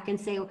step back and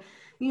say,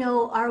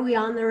 are we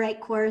on the right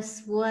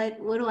course? What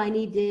do I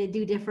need to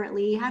do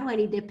differently? How do I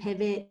need to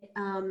pivot?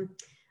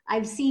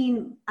 I've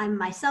seen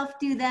myself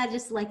do that,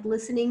 just like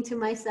listening to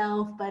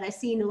myself, but I've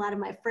seen a lot of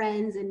my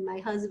friends and my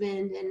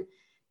husband, and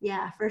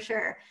yeah, for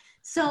sure.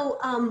 So,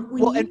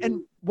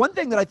 and one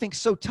thing that I think is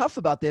so tough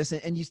about this,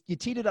 and you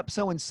teed it up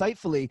so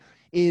insightfully,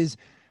 is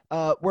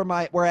where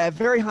I have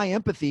very high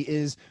empathy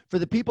is for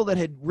the people that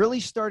had really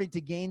started to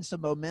gain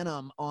some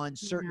momentum on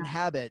certain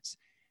habits,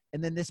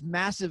 and then this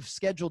massive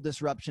schedule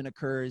disruption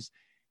occurs,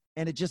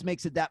 and it just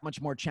makes it that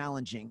much more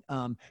challenging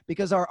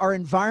because our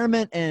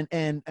environment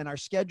and our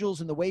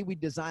schedules and the way we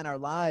design our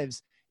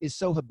lives is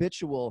so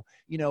habitual.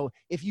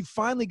 If you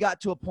finally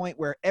got to a point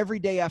where every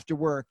day after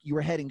work, you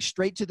were heading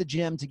straight to the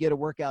gym to get a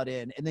workout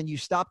in, and then you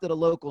stopped at a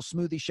local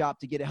smoothie shop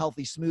to get a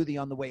healthy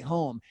smoothie on the way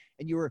home,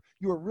 and you were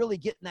really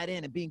getting that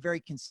in and being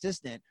very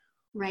consistent.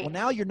 Right. Well,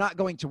 now you're not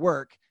going to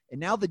work, and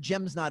now the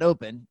gym's not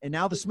open, and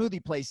now the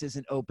smoothie place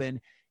isn't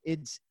open.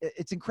 It's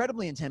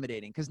incredibly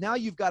intimidating because now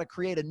you've got to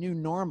create a new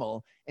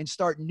normal and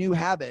start new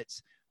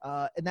habits.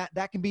 And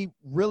that can be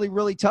really,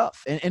 really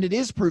tough. And it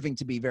is proving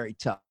to be very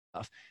tough.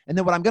 And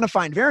then what I'm going to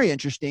find very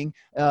interesting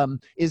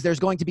is there's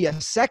going to be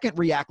a second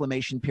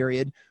reacclimation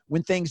period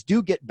when things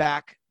do get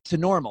back to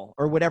normal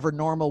or whatever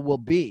normal will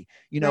be.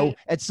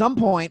 At some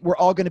point, we're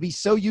all going to be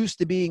so used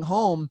to being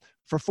home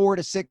for 4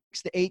 to 6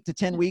 to 8 to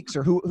 10 weeks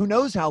or who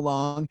knows how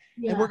long.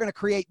 And we're going to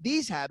create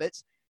these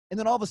habits. And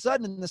then all of a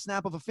sudden, in the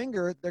snap of a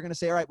finger, they're going to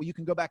say, all right, well, you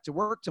can go back to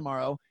work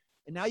tomorrow.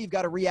 And now you've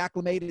got to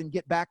reacclimate and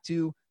get back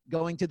to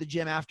going to the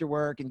gym after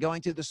work and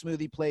going to the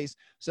smoothie place.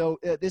 So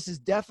this is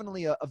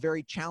definitely a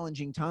very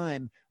challenging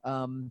time.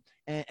 And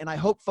I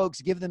hope folks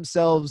give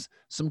themselves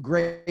some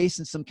grace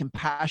and some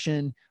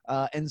compassion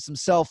and some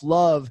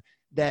self-love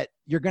that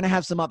you're going to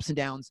have some ups and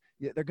downs.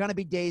 There are going to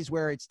be days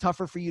where it's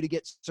tougher for you to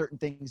get certain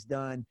things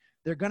done.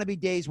 There are going to be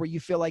days where you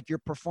feel like your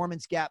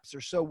performance gaps are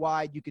so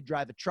wide you could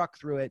drive a truck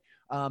through it.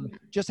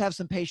 Just have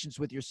some patience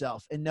with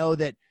yourself and know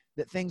that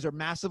things are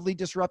massively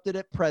disrupted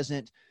at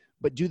present,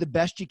 but do the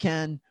best you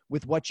can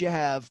with what you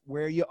have,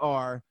 where you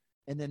are,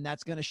 and then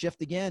that's going to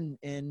shift again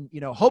in,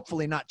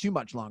 hopefully not too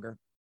much longer.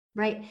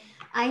 Right.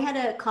 I had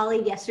a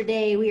colleague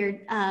yesterday, we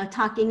were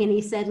talking, and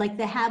he said, like,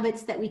 the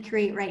habits that we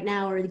create right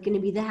now are going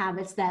to be the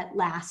habits that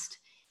last.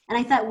 And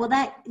I thought, well,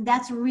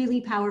 that's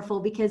really powerful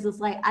because it's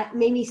like, I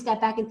made me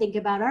step back and think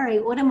about, all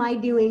right, what am I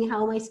doing?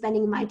 How am I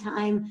spending my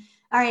time?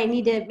 All right, I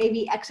need to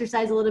maybe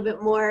exercise a little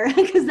bit more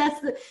because that's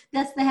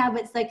the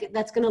habits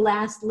that's going to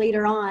last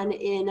later on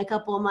in a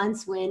couple of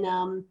months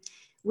when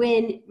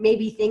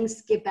maybe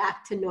things get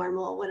back to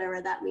normal,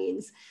 whatever that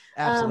means.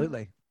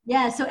 Absolutely.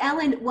 Yeah. So,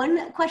 Alan,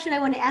 one question I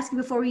want to ask you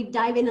before we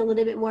dive in a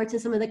little bit more to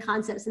some of the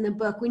concepts in the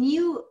book. When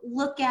you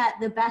look at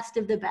the best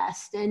of the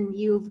best and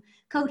you've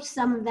coached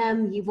some of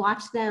them, you've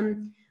watched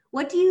them,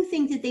 what do you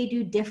think that they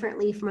do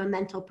differently from a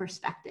mental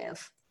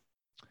perspective?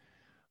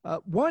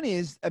 One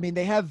is, I mean,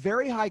 they have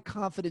very high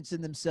confidence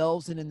in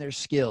themselves and in their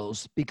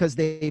skills because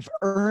they've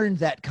earned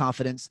that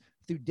confidence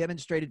through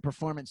demonstrated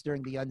performance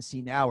during the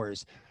unseen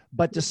hours.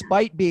 But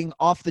despite being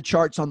off the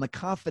charts on the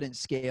confidence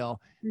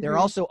scale, they're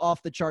Mm-hmm. also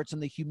off the charts on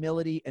the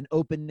humility and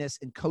openness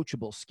and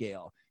coachable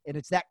scale. And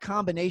it's that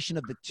combination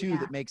of the two Yeah.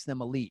 that makes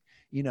them elite.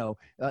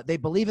 They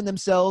believe in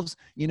themselves.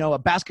 A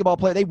basketball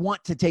player, they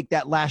want to take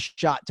that last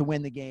shot to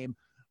win the game.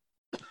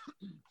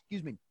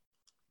 Excuse me.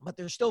 But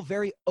they're still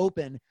very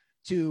open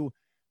to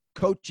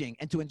coaching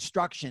and to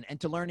instruction and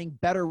to learning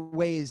better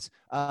ways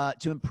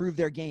to improve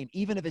their game,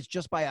 even if it's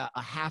just by a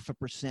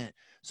 0.5%.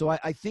 So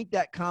I think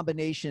that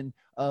combination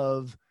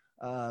of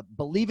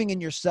believing in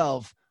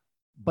yourself,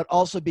 but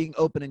also being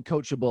open and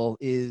coachable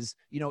is,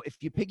 if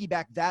you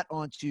piggyback that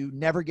onto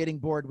never getting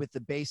bored with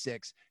the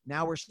basics,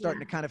 now we're starting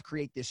to kind of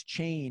create this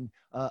chain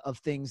of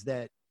things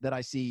that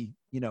I see,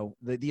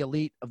 the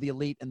elite of the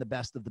elite and the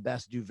best of the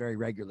best do very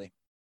regularly.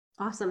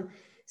 Awesome.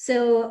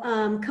 So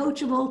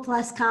coachable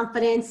plus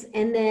confidence.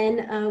 And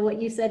then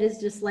what you said is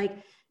just like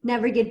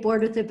never get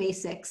bored with the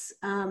basics.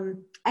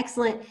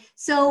 Excellent.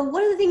 So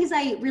one of the things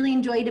I really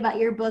enjoyed about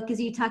your book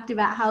is you talked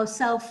about how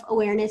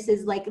self-awareness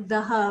is like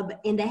the hub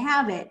and a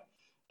habit.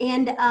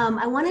 And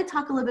I want to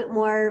talk a little bit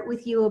more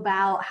with you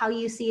about how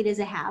you see it as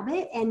a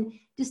habit and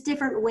just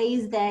different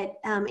ways that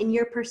in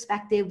your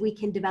perspective, we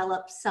can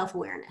develop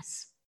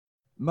self-awareness.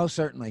 Most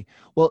certainly.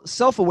 Well,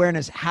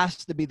 self-awareness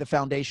has to be the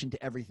foundation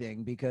to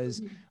everything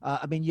because,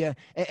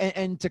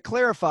 and to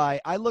clarify,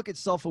 I look at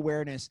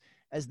self-awareness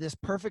as this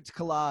perfect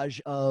collage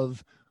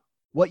of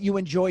what you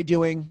enjoy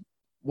doing,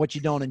 what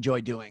you don't enjoy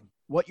doing,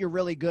 what you're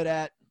really good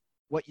at,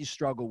 what you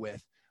struggle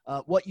with,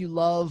 what you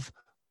love,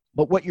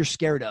 but what you're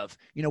scared of.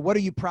 What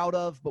are you proud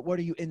of, but what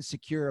are you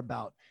insecure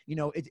about?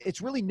 It's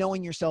really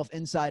knowing yourself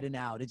inside and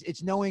out.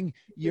 It's knowing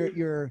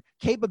your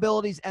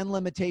capabilities and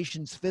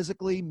limitations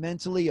physically,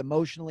 mentally,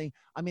 emotionally.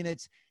 I mean,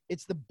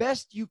 it's the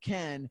best you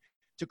can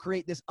to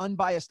create this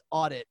unbiased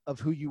audit of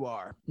who you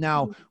are.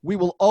 Now, we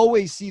will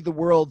always see the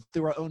world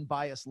through our own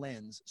bias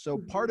lens. So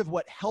part of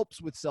what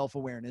helps with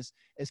self-awareness,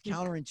 as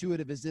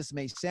counterintuitive as this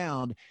may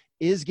sound,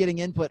 is getting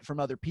input from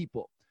other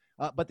people.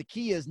 But the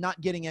key is not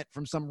getting it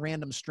from some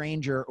random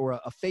stranger or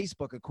a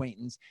Facebook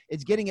acquaintance.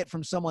 It's getting it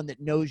from someone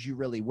that knows you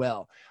really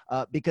well,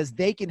 because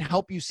they can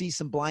help you see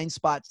some blind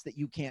spots that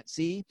you can't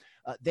see.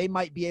 They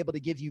might be able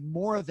to give you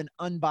more of an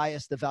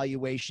unbiased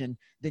evaluation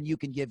than you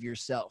can give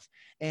yourself.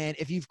 And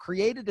if you've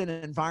created an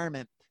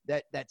environment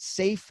that's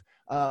safe,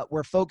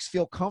 where folks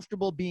feel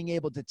comfortable being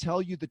able to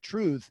tell you the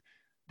truth,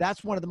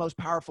 that's one of the most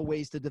powerful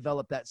ways to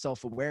develop that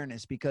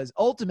self-awareness, because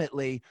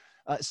ultimately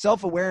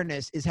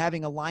self-awareness is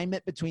having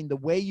alignment between the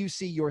way you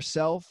see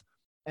yourself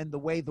and the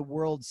way the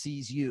world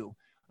sees you.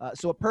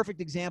 So a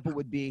perfect example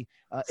would be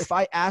if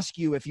I ask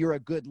you if you're a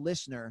good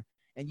listener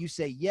and you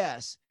say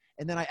yes,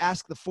 and then I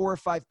ask the 4 or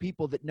 5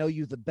 people that know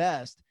you the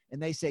best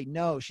and they say,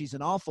 no, she's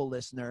an awful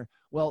listener.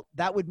 Well,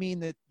 that would mean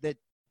that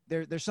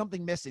there's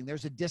something missing.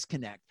 There's a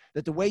disconnect,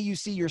 that the way you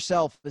see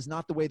yourself is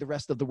not the way the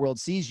rest of the world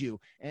sees you.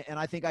 And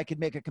I think I could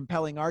make a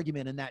compelling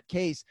argument in that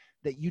case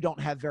that you don't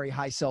have very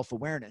high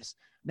self-awareness.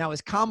 Now,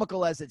 as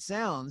comical as it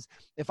sounds,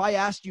 if I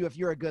asked you if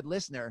you're a good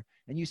listener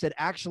and you said,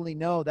 actually,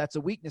 no, that's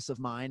a weakness of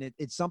mine.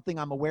 It's something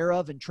I'm aware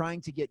of and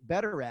trying to get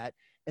better at.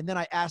 And then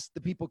I asked the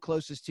people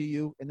closest to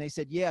you and they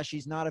said, yeah,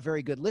 she's not a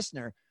very good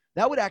listener.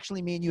 That would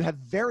actually mean you have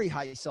very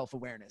high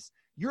self-awareness.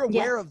 You're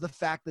aware of the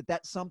fact that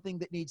that's something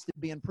that needs to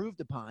be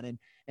improved upon.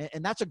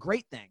 And that's a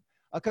great thing.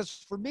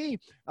 Because for me,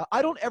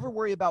 I don't ever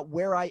worry about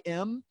where I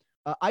am.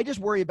 I just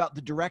worry about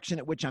the direction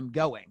at which I'm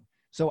going.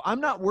 So I'm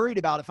not worried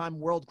about if I'm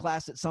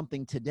world-class at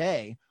something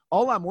today.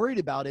 All I'm worried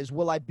about is,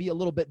 will I be a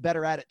little bit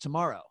better at it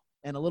tomorrow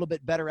and a little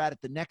bit better at it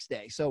the next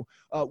day? So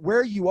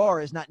where you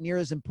are is not near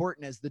as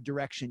important as the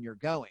direction you're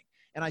going.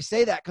 And I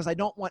say that because I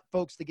don't want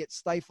folks to get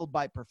stifled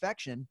by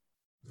perfection.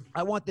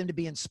 I want them to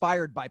be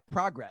inspired by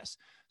progress.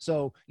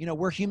 So,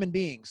 we're human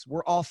beings.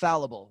 We're all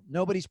fallible.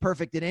 Nobody's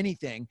perfect at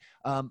anything,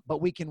 but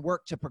we can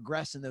work to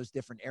progress in those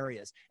different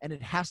areas. And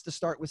it has to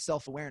start with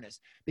self-awareness,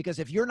 because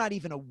if you're not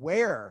even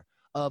aware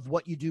of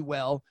what you do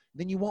well,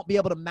 then you won't be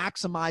able to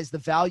maximize the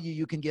value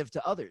you can give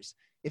to others.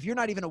 If you're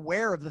not even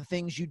aware of the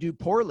things you do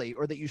poorly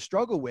or that you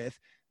struggle with,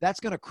 that's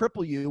going to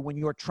cripple you when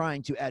you're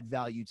trying to add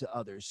value to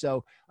others.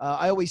 So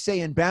I always say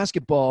in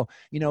basketball,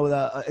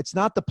 it's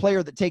not the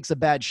player that takes a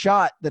bad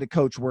shot that a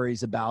coach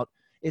worries about.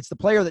 It's the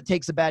player that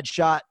takes a bad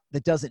shot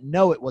that doesn't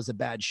know it was a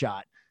bad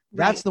shot.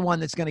 That's the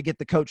one that's going to get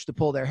the coach to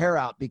pull their hair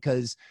out,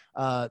 because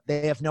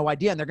they have no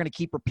idea. And they're going to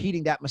keep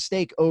repeating that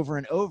mistake over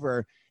and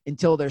over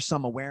until there's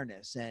some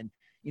awareness. And,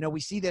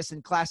 we see this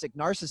in classic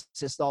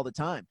narcissists all the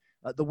time.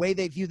 The way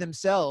they view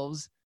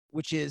themselves,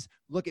 which is,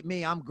 look at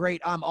me, I'm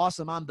great, I'm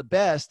awesome, I'm the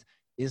best,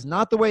 is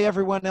not the way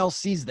everyone else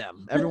sees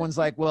them. Everyone's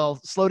like, well,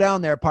 slow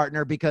down there,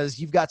 partner, because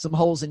you've got some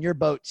holes in your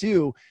boat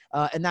too.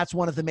 And that's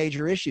one of the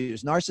major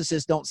issues.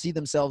 Narcissists don't see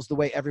themselves the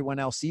way everyone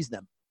else sees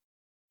them.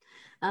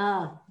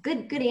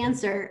 Good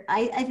answer.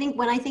 I think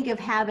when I think of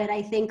habit,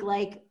 I think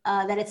like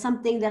that it's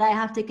something that I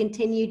have to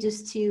continue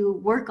just to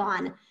work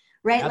on,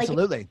 right?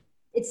 Absolutely. Like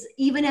it's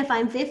even if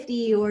I'm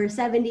 50 or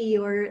 70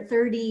 or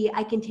 30,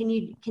 I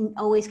can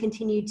always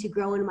continue to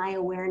grow in my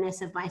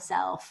awareness of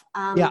myself.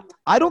 Yeah,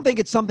 I don't think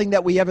it's something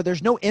that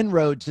there's no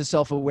inroad to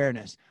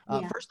self-awareness.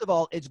 Yeah. First of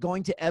all, it's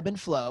going to ebb and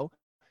flow.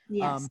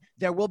 Yes.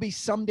 There will be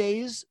some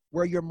days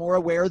where you're more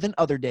aware than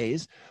other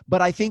days,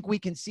 but I think we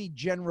can see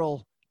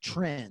general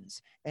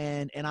trends.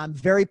 And I'm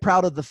very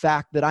proud of the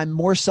fact that I'm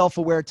more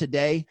self-aware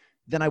today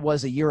than I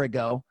was a year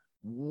ago,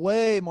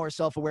 way more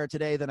self-aware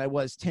today than I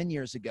was 10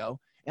 years ago.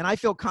 And I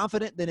feel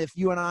confident that if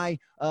you and I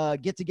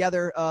get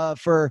together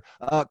for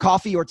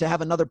coffee or to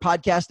have another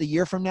podcast a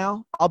year from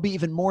now, I'll be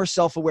even more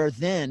self-aware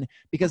then,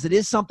 because it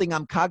is something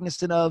I'm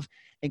cognizant of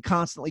and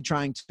constantly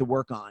trying to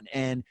work on.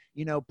 And,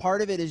 you know,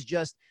 part of it is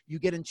just you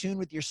get in tune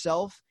with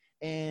yourself.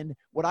 And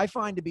what I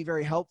find to be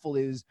very helpful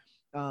is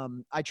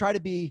I try to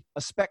be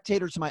a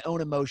spectator to my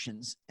own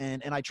emotions,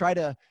 and I try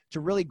to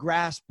really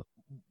grasp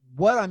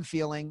what I'm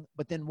feeling,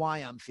 but then why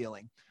I'm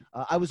feeling.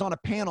 I was on a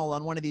panel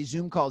on one of these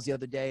Zoom calls the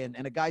other day,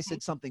 and a guy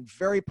said something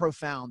very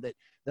profound that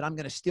I'm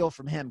going to steal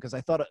from him because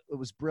I thought it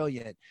was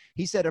brilliant.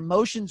 He said,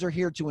 emotions are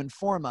here to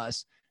inform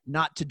us,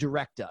 not to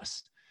direct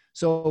us.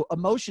 So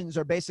emotions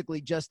are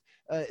basically just,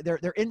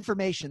 they're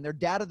information, they're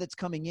data that's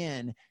coming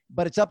in,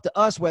 but it's up to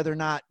us whether or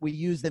not we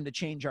use them to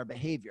change our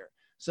behavior.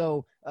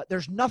 So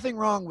there's nothing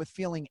wrong with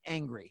feeling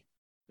angry.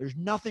 There's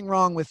nothing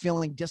wrong with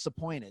feeling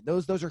disappointed.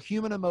 Those are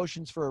human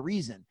emotions for a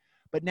reason.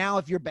 But now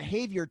if your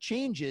behavior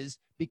changes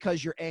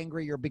because you're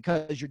angry or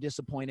because you're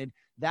disappointed,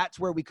 that's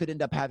where we could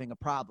end up having a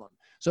problem.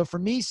 So for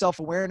me,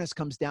 self-awareness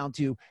comes down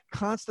to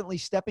constantly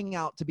stepping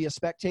out to be a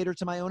spectator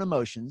to my own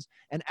emotions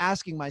and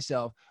asking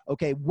myself,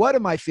 okay, what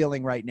am I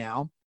feeling right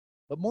now?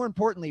 But more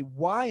importantly,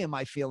 why am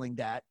I feeling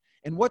that?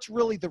 And what's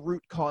really the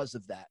root cause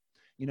of that?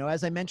 You know,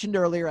 as I mentioned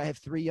earlier, I have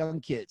 3 young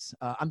kids.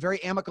 I'm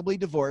very amicably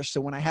divorced.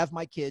 So when I have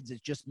my kids,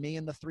 it's just me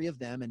and the 3 of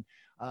them. And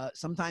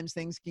sometimes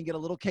things can get a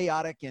little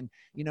chaotic, and,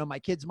 you know, my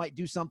kids might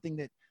do something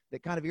that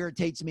kind of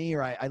irritates me,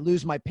 or I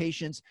lose my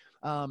patience.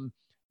 And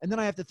then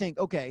I have to think,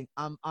 okay,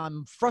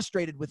 I'm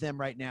frustrated with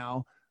them right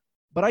now,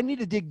 but I need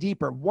to dig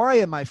deeper. Why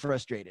am I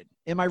frustrated?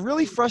 Am I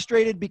really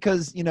frustrated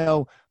because, you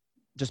know,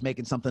 just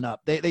making something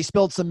up, they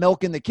spilled some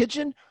milk in the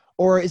kitchen?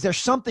 Or is there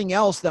something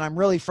else that I'm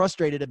really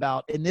frustrated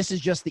about? And this is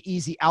just the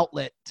easy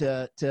outlet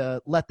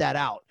to let that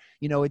out.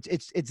 You know,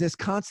 it's this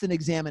constant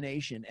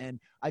examination. And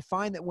I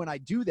find that when I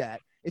do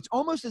that, it's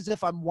almost as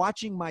if I'm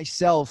watching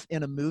myself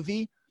in a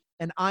movie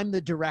and I'm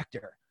the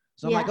director.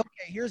 So I'm like,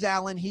 okay, here's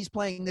Alan. He's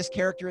playing this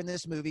character in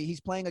this movie.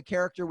 He's playing a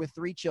character with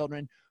 3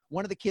 children.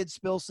 One of the kids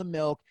spills some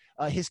milk.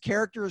 His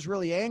character is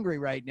really angry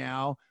right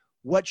now.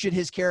 What should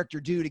his character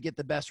do to get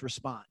the best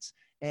response?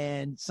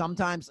 And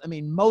sometimes, I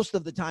mean, most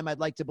of the time I'd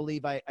like to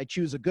believe I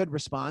choose a good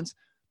response,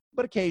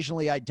 but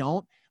occasionally I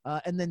don't.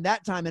 And then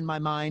that time in my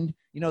mind,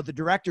 you know, the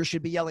director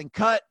should be yelling,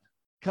 cut.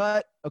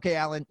 Okay,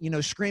 Alan, you know,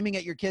 screaming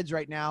at your kids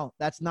right now.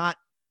 That's not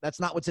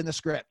what's in the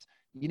script.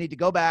 You need to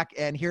go back,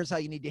 and here's how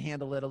you need to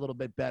handle it a little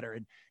bit better.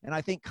 And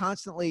I think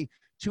constantly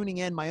tuning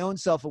in my own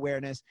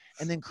self-awareness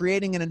and then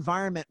creating an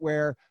environment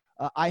where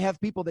I have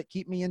people that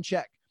keep me in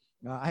check.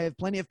 I have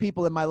plenty of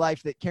people in my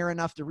life that care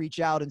enough to reach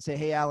out and say,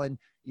 hey, Alan,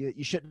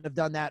 you shouldn't have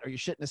done that, or you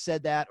shouldn't have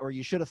said that, or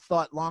you should have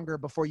thought longer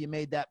before you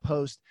made that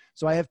post.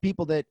 So I have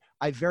people that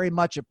I very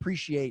much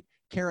appreciate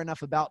care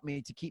enough about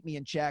me to keep me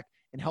in check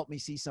and help me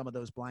see some of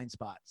those blind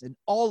spots. And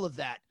all of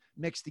that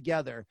mixed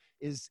together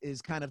is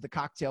kind of the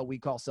cocktail we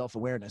call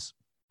self-awareness.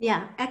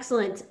 Yeah,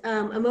 excellent.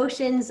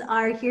 Emotions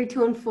are here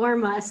to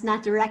inform us,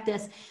 not direct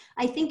us.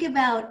 I think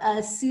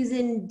about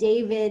Susan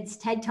David's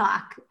TED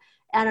Talk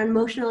on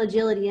emotional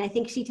agility. And I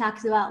think she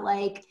talks about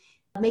like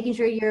making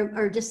sure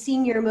or just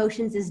seeing your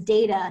emotions as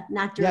data,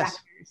 not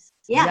directors.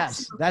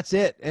 Yes, that's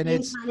it.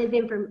 And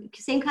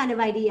same kind of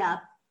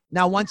idea.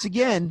 Now, once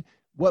again,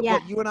 what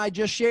you and I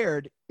just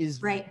shared is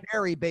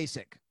very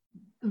basic.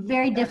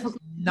 Very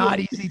difficult. Not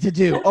easy to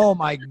do. Oh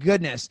my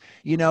goodness.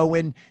 You know,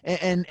 and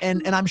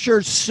I'm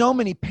sure so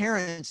many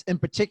parents in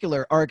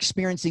particular are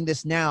experiencing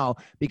this now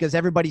because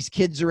everybody's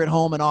kids are at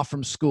home and off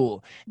from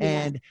school. Yeah.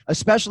 And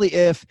especially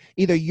if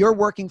either you're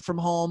working from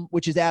home,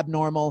 which is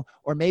abnormal,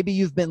 or maybe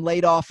you've been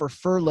laid off or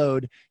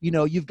furloughed, you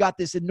know, you've got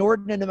this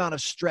inordinate amount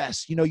of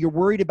stress. You know, you're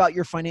worried about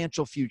your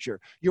financial future.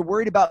 You're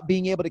worried about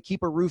being able to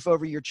keep a roof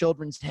over your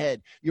children's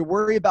head. You're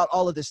worried about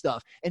all of this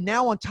stuff. And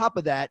now on top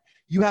of that,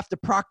 you have to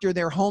proctor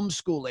their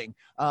homeschooling.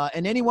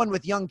 And anyone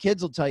with young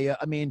kids will tell you,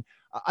 I mean,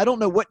 I don't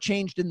know what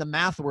changed in the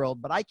math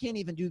world, but I can't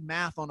even do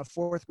math on a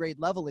 4th grade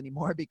level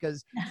anymore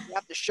because you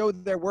have to show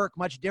their work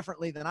much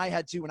differently than I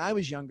had to when I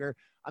was younger.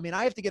 I mean,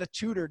 I have to get a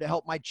tutor to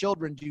help my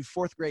children do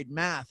 4th grade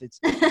math. It's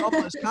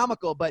almost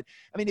comical. But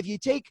I mean, if you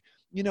take,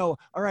 all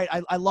right,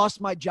 I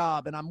lost my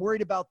job and I'm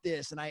worried about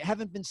this and I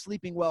haven't been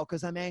sleeping well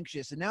because I'm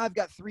anxious. And now I've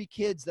got 3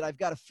 kids that I've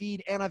got to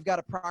feed and I've got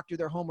to proctor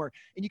their homework.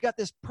 And you got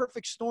this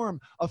perfect storm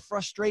of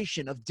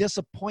frustration, of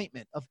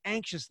disappointment, of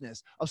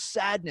anxiousness, of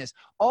sadness,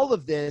 all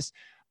of this.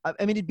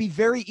 I mean, it'd be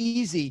very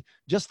easy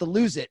just to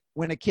lose it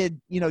when a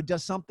kid,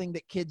 does something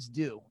that kids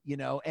do,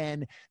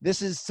 and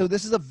this is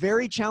a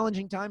very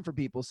challenging time for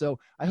people. So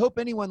I hope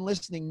anyone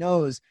listening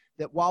knows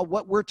that while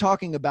what we're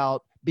talking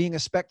about, being a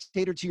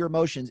spectator to your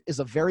emotions, is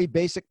a very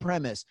basic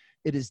premise,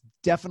 it is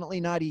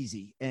definitely not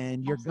easy.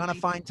 And you're going to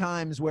find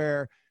times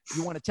where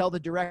you want to tell the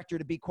director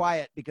to be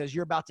quiet because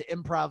you're about to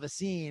improv a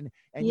scene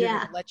and you're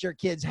going to let your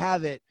kids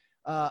have it.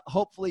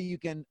 Hopefully you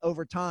can,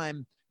 over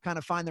time, kind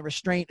of find the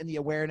restraint and the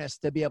awareness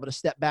to be able to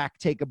step back,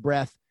 take a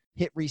breath,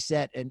 hit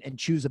reset, and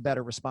choose a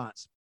better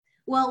response.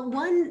 Well,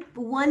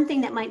 one thing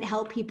that might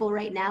help people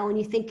right now when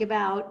you think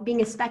about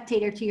being a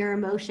spectator to your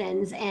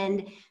emotions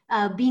and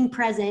being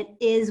present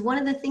is one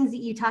of the things that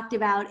you talked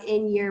about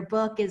in your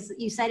book is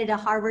you cited a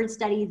Harvard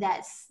study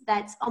that's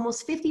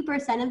almost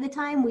 50% of the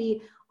time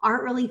we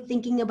aren't really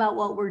thinking about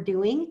what we're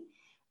doing.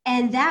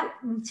 And that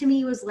to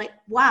me was like,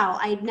 wow,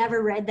 I'd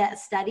never read that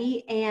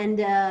study. And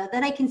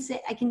then I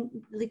can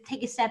like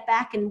take a step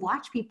back and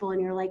watch people and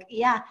you're like,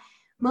 yeah,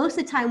 most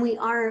of the time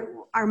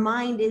our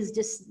mind is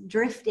just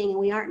drifting and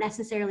we aren't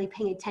necessarily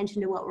paying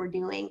attention to what we're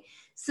doing.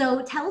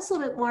 So tell us a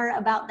little bit more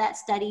about that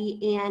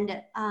study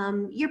and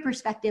your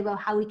perspective of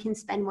how we can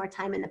spend more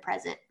time in the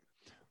present.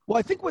 Well,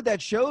 I think what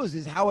that shows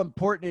is how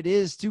important it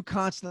is to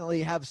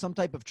constantly have some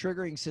type of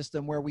triggering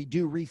system where we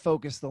do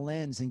refocus the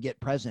lens and get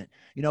present,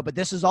 but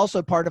this is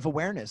also part of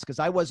awareness because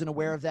I wasn't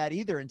aware of that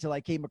either until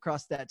I came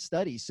across that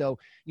study. So,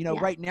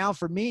 right now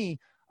for me,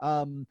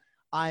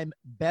 I'm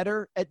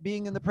better at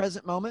being in the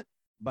present moment,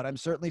 but I'm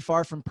certainly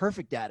far from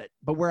perfect at it.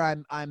 But where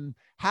I'm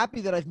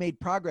happy that I've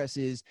made progress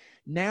is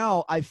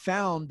now I've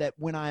found that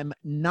when I'm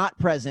not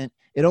present,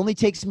 it only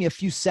takes me a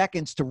few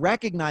seconds to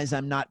recognize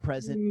I'm not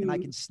present and I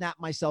can snap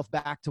myself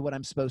back to what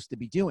I'm supposed to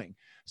be doing.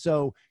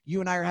 So you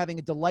and I are having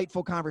a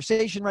delightful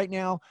conversation right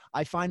now.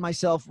 I find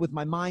myself with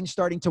my mind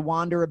starting to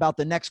wander about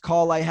the next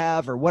call I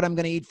have or what I'm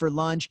going to eat for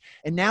lunch.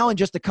 And now in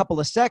just a couple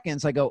of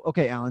seconds, I go,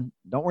 okay, Alan,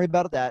 don't worry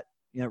about that.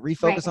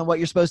 Refocus on what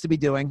you're supposed to be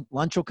doing.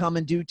 Lunch will come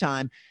in due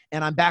time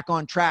and I'm back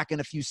on track in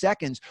a few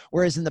seconds.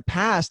 Whereas in the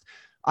past,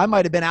 I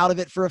might have been out of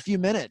it for a few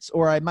minutes,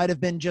 or I might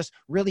have been just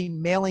really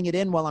mailing it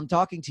in while I'm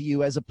talking to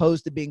you as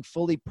opposed to being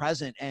fully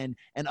present and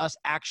us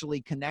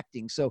actually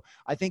connecting. So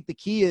I think the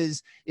key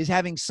is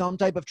having some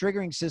type of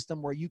triggering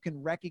system where you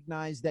can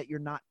recognize that you're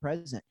not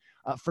present.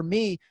 For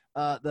me,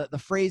 the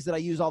phrase that I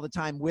use all the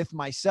time with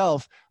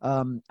myself,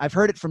 I've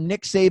heard it from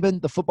Nick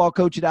Saban, the football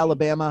coach at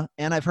Alabama,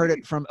 and I've heard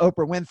it from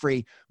Oprah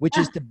Winfrey, which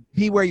is to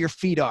be where your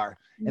feet are.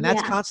 And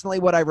that's constantly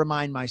what I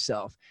remind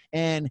myself.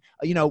 And,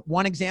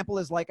 one example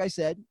is, like I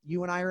said,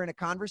 you and I are in a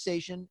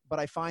conversation, but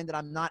I find that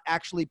I'm not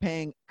actually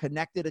paying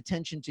connected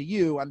attention to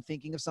you. I'm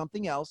thinking of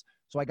something else.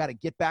 So I got to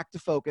get back to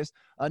focus.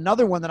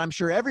 Another one that I'm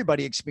sure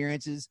everybody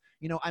experiences,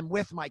 I'm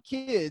with my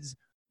kids,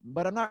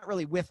 but I'm not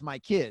really with my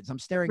kids. I'm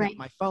staring at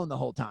my phone the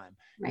whole time.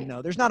 Right.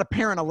 There's not a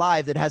parent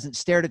alive that hasn't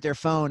stared at their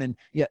phone and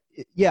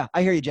yeah,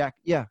 I hear you, Jack.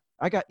 Yeah,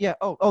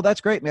 Oh,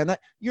 that's great, man.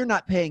 That you're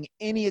not paying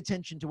any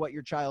attention to what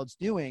your child's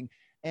doing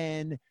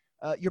and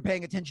you're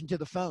paying attention to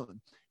the phone.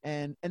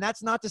 And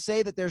that's not to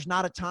say that there's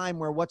not a time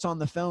where what's on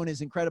the phone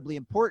is incredibly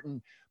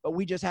important, but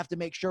we just have to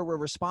make sure we're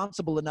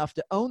responsible enough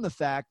to own the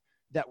fact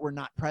that we're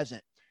not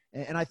present.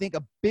 And I think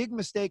a big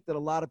mistake that a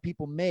lot of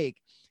people make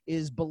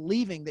is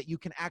believing that you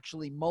can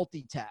actually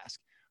multitask.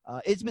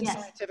 It's been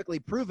scientifically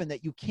proven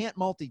that you can't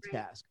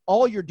multitask.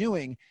 All you're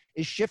doing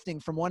is shifting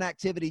from one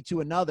activity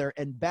to another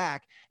and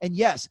back. And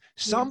yes,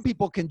 some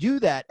people can do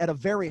that at a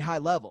very high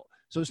level.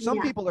 So some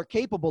people are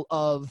capable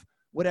of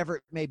whatever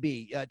it may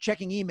be,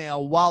 checking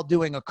email while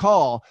doing a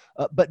call.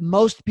 But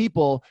most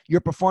people,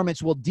 your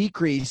performance will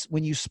decrease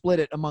when you split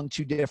it among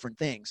two different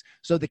things.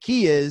 So the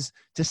key is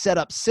to set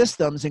up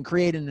systems and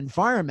create an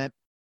environment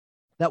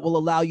that will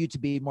allow you to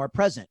be more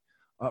present.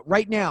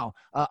 Right now,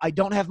 I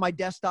don't have my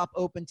desktop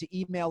open to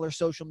email or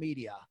social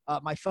media.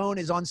 My phone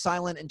is on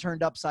silent and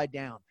turned upside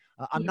down.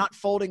 I'm not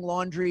folding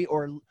laundry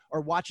or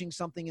watching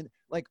something.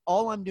 Like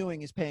all I'm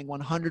doing is paying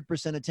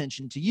 100%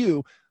 attention to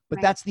you,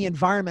 but that's the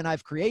environment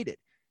I've created.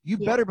 You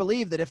better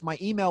believe that if my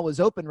email was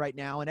open right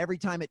now and every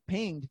time it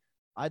pinged,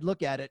 I'd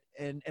look at it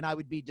and I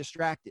would be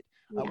distracted.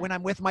 When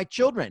I'm with my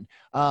children,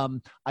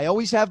 I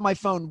always have my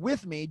phone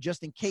with me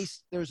just in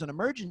case there's an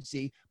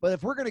emergency. But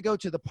if we're going to go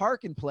to the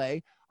park and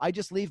play, I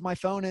just leave my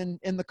phone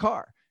in the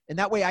car. And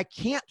that way I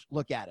can't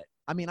look at it.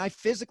 I mean, I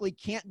physically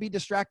can't be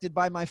distracted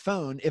by my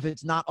phone if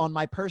it's not on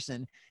my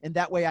person. And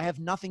that way I have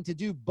nothing to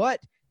do but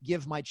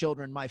give my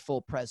children my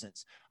full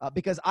presence.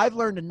 Because I've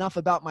learned enough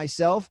about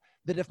myself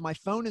that if my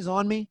phone is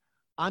on me,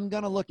 I'm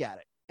going to look at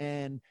it.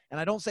 And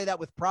I don't say that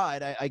with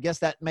pride. I guess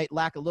that might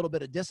lack a little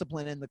bit of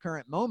discipline in the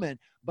current moment,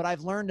 but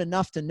I've learned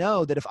enough to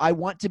know that if I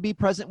want to be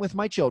present with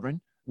my children,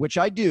 which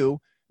I do,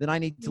 then I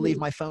need to leave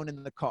my phone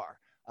in the car.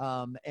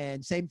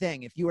 And same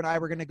thing, if you and I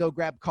were going to go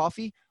grab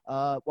coffee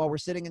while we're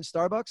sitting in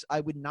Starbucks, I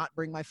would not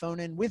bring my phone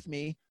in with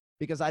me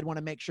because I'd want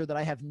to make sure that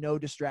I have no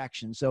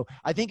distraction. So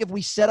I think if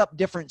we set up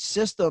different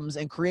systems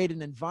and create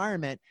an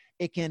environment,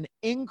 it can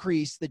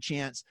increase the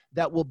chance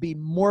that we'll be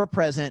more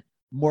present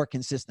more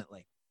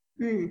consistently.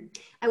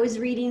 I was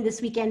reading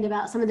this weekend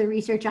about some of the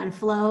research on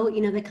flow,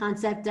 the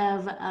concept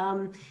of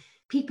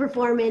peak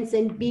performance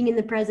and being in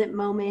the present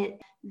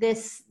moment,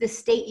 this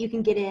state you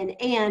can get in.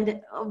 And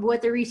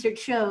what the research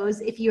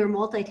shows, if you're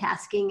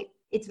multitasking,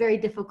 it's very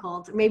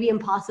difficult, or maybe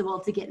impossible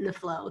to get in the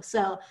flow.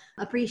 So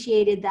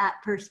appreciated that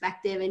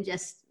perspective and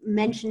just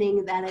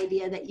mentioning that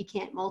idea that you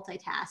can't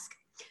multitask.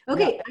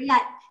 Okay, yeah. I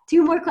got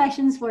 2 more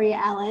questions for you,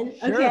 Alan.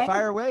 Sure, okay.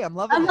 Fire away. I'm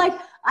loving it. I'm like,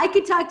 I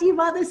could talk to you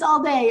about this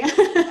all day.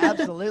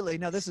 Absolutely.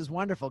 No, this is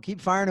wonderful.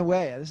 Keep firing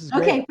away. This is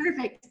great. Okay,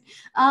 perfect.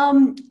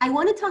 I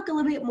want to talk a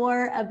little bit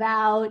more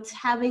about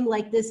having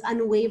like this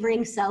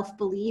unwavering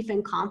self-belief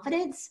and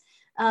confidence,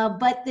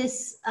 but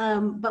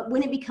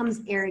when it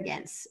becomes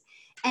arrogance.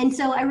 And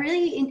so I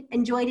really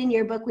enjoyed in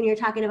your book when you're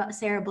talking about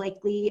Sara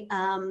Blakely,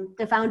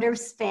 the founder of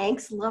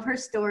Spanx, love her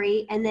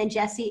story, and then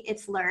Jesse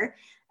Itzler.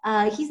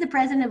 He's the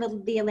president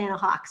of the Atlanta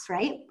Hawks,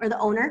 right? Or the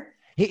owner?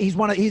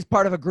 He's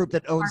part of a group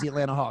that owns the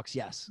Atlanta Hawks,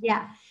 yes.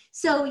 Yeah.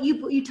 So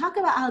you talk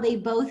about how they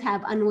both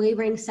have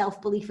unwavering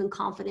self-belief and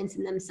confidence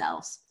in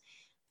themselves.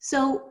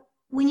 So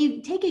when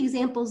you take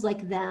examples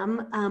like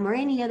them, or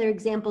any other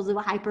examples of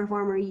a high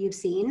performer you've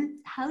seen,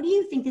 how do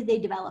you think that they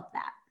develop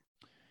that?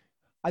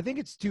 I think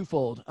it's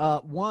twofold.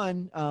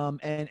 One,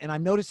 and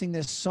I'm noticing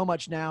this so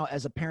much now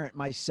as a parent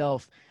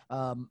myself.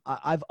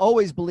 I've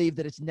always believed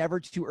that it's never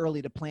too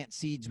early to plant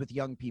seeds with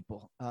young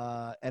people.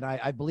 And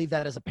I believe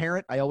that as a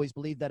parent. I always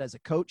believe that as a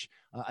coach.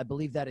 I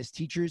believe that as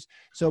teachers.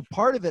 So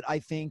part of it, I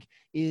think,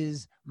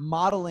 is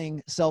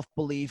modeling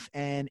self-belief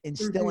and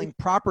instilling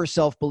proper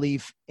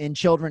self-belief in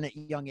children at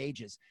young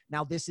ages.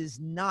 Now, this is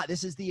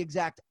the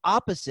exact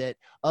opposite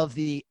of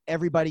the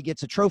everybody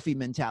gets a trophy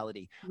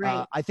mentality.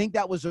 Right. I think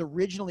that was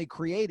originally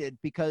created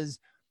because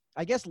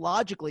I guess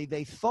logically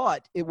they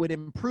thought it would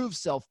improve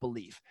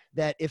self-belief,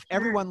 that if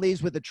everyone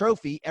leaves with a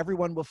trophy,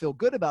 everyone will feel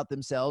good about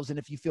themselves. And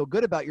if you feel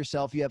good about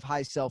yourself, you have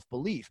high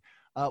self-belief.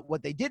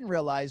 What they didn't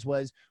realize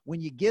was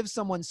when you give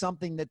someone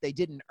something that they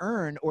didn't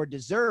earn or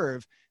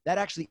deserve, that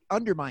actually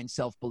undermines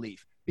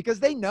self-belief because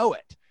they know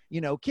it.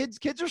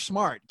 Kids are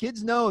smart.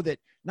 Kids know that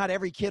not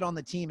every kid on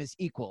the team is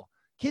equal.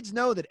 Kids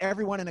know that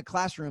everyone in a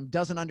classroom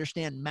doesn't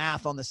understand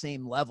math on the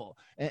same level.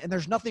 And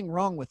there's nothing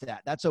wrong with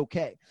that. That's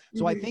okay.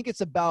 So I think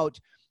it's about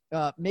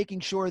making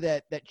sure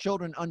that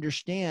children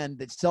understand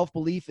that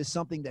self-belief is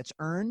something that's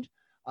earned.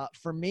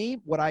 For me,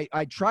 what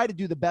I try to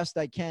do the best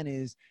I can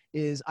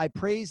is I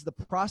praise the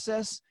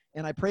process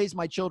and I praise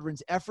my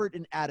children's effort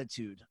and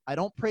attitude. I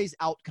don't praise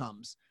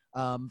outcomes.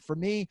 For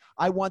me,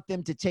 I want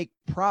them to take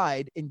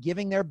pride in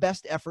giving their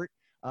best effort.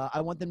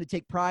 I want them to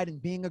take pride in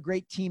being a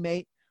great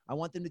teammate. I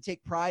want them to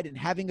take pride in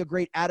having a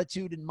great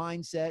attitude and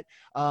mindset.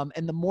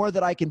 And the more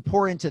that I can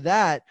pour into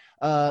that,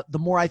 the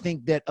more I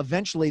think that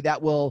eventually that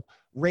will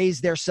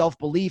raise their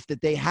self-belief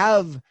that they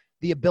have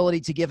the ability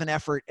to give an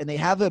effort and they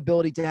have the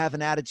ability to have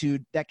an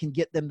attitude that can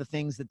get them the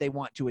things that they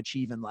want to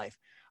achieve in life.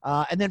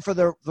 And then for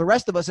the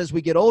rest of us, as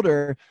we get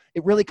older,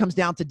 it really comes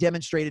down to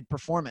demonstrated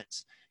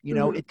performance.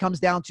 It comes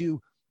down to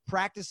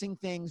practicing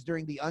things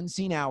during the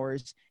unseen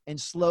hours and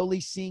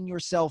slowly seeing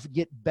yourself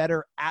get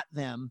better at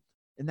them.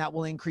 And that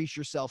will increase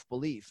your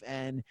self-belief.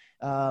 And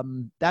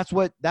that's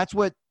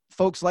what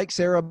folks like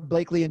Sara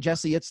Blakely and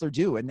Jesse Itzler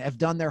do and have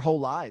done their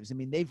whole lives. I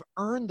mean, they've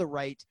earned the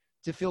right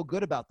to feel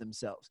good about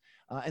themselves.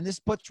 And this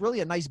puts really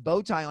a nice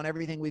bow tie on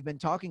everything we've been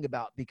talking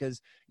about because,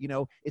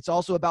 it's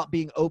also about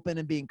being open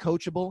and being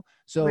coachable.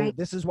 So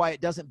This is why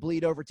it doesn't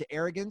bleed over to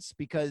arrogance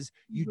because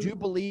you do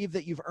believe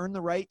that you've earned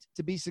the right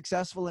to be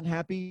successful and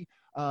happy.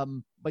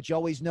 But you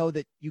always know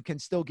that you can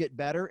still get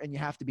better and you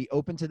have to be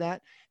open to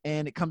that.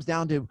 And it comes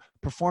down to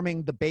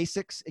performing the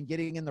basics and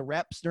getting in the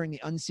reps during the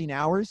unseen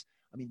hours.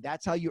 I mean,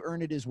 that's how you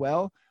earn it as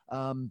well.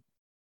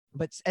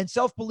 And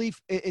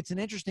self-belief, it's an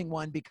interesting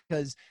one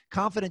because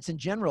confidence in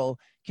general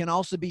can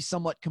also be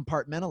somewhat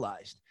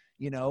compartmentalized.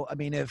 I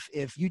mean,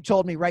 if you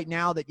told me right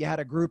now that you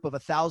had a group of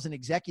 1,000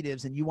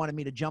 executives and you wanted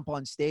me to jump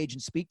on stage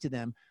and speak to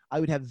them,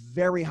 I would have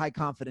very high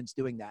confidence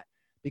doing that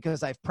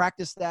because I've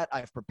practiced that.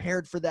 I've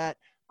prepared for that.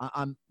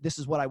 This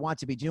is what I want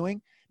to be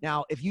doing.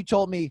 Now, if you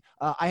told me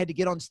I had to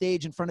get on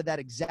stage in front of that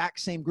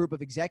exact same group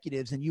of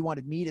executives and you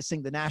wanted me to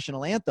sing the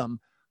national anthem,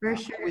 for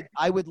sure.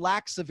 I would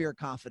lack severe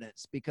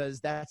confidence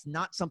because that's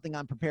not something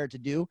I'm prepared to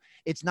do.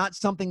 It's not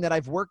something that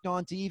I've worked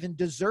on to even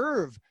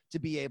deserve to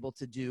be able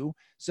to do.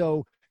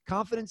 So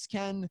confidence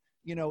can,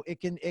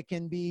 it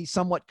can be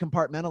somewhat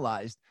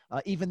compartmentalized,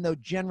 even though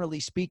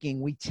generally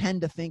speaking, we tend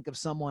to think of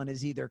someone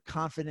as either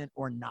confident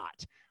or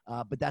not.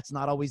 But that's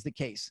not always the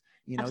case.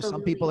 Absolutely.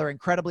 Some people are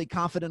incredibly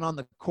confident on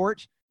the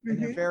court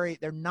and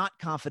they're not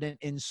confident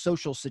in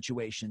social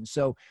situations.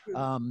 So,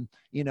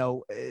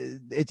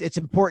 it's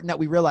important that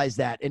we realize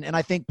that. And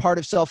I think part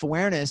of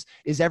self-awareness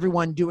is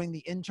everyone doing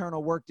the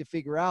internal work to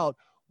figure out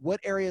what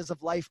areas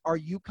of life are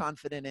you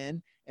confident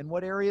in and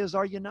what areas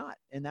are you not.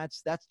 And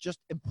that's just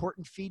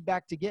important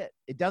feedback to get.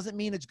 It doesn't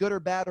mean it's good or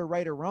bad or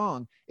right or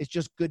wrong. It's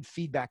just good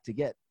feedback to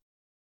get.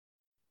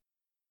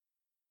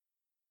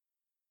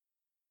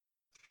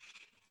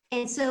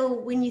 And so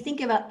when you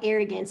think about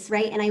arrogance,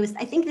 right? And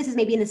I think this is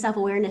maybe in the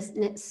self-awareness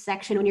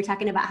section when you're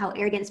talking about how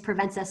arrogance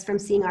prevents us from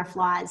seeing our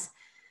flaws.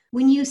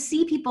 When you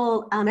see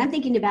people, I'm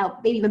thinking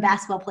about maybe even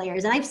basketball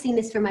players, and I've seen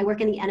this from my work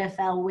in the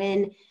NFL,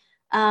 when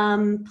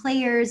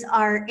players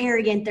are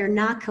arrogant, they're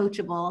not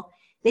coachable.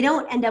 They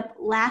don't end up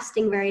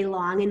lasting very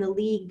long in the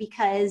league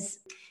because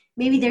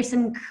maybe there's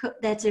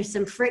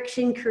some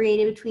friction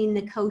created between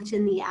the coach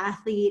and the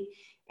athlete,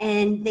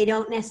 and they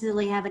don't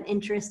necessarily have an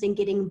interest in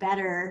getting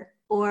better,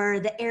 or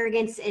the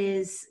arrogance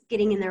is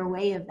getting in their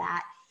way of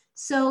that.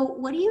 So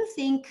what do you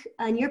think,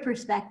 in your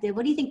perspective,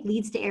 what do you think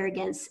leads to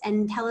arrogance?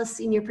 And tell us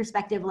in your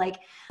perspective, like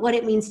what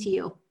it means to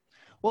you.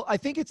 Well, I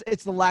think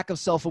it's the lack of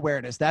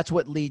self-awareness. That's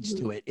what leads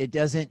to it. It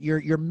doesn't,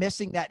 you're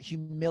missing that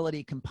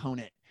humility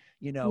component.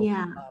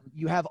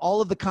 You have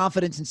all of the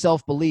confidence and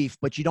self-belief,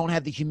 but you don't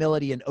have the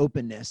humility and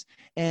openness.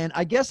 And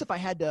I guess if I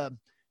had to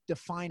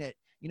define it,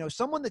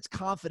 someone that's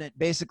confident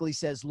basically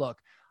says, look,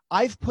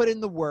 I've put in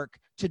the work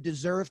to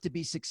deserve to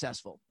be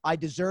successful. I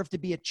deserve to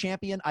be a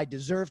champion. I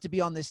deserve to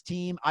be on this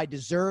team. I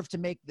deserve to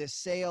make this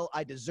sale.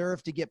 I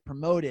deserve to get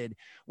promoted.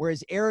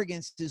 Whereas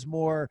arrogance is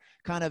more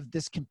kind of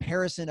this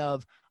comparison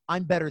of,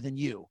 I'm better than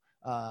you.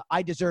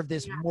 I deserve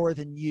this more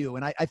than you.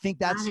 And I think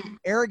that's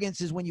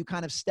arrogance is when you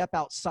kind of step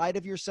outside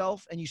of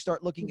yourself and you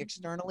start looking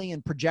externally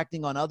and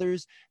projecting on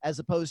others, as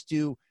opposed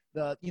to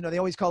they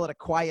always call it a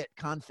quiet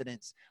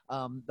confidence,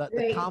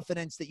 the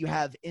confidence that you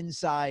have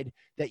inside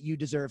that you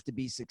deserve to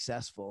be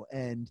successful.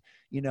 And,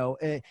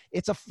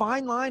 it's a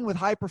fine line with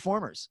high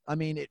performers. I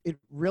mean, it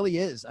really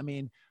is. I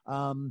mean,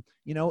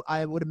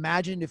 I would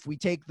imagine if we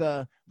take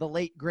the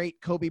late, great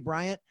Kobe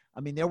Bryant, I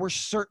mean, there were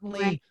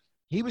certainly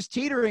he was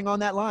teetering on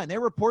that line. There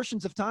were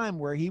portions of time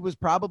where he was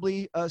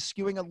probably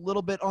skewing a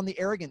little bit on the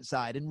arrogant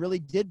side and really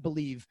did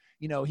believe,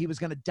 he was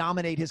going to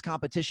dominate his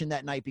competition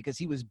that night because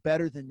he was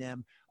better than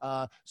them.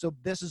 So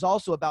this is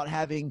also about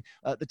having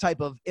the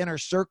type of inner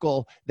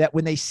circle that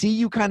when they see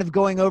you kind of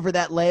going over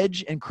that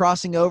ledge and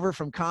crossing over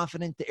from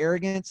confident to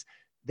arrogance,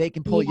 they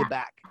can pull you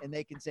back and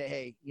they can say,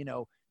 hey, you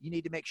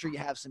need to make sure you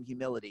have some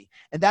humility.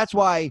 And that's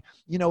why,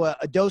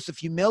 a dose of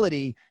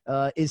humility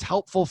is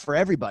helpful for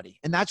everybody.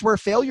 And that's where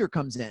failure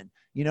comes in.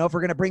 If we're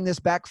going to bring this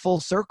back full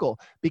circle,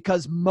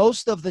 because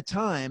most of the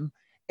time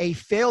a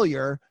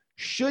failure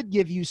should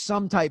give you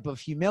some type of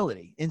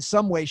humility in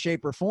some way,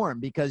 shape, or form,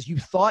 because you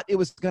thought it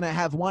was going to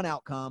have one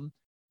outcome.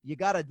 You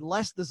got a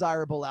less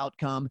desirable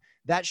outcome.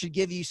 That should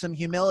give you some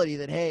humility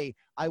that, hey,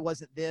 I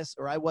wasn't this,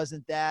 or I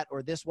wasn't that,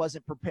 or this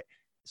wasn't prepared.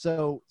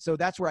 So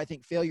that's where I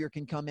think failure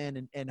can come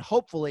in and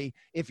hopefully,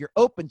 if you're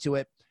open to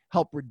it,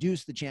 help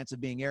reduce the chance of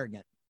being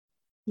arrogant.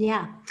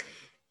 Yeah.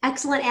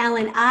 Excellent,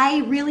 Alan. I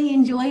really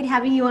enjoyed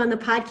having you on the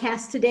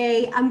podcast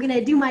today. I'm going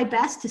to do my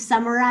best to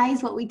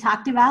summarize what we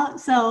talked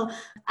about. So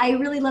I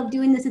really love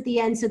doing this at the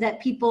end so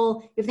that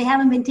people, if they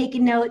haven't been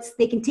taking notes,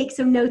 they can take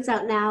some notes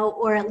out now,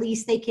 or at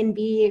least they can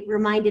be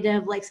reminded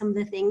of like some of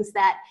the things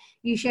that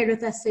you shared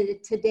with us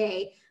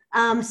today.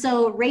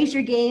 So Raise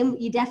Your Game,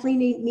 you definitely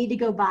need to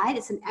go buy it.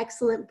 It's an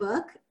excellent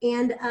book.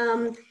 And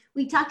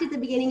we talked at the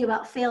beginning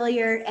about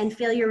failure, and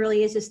failure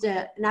really is just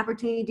an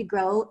opportunity to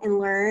grow and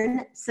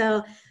learn.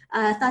 So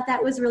I thought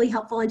that was really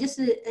helpful, and just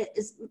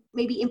as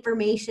maybe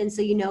information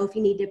so if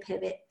you need to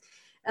pivot.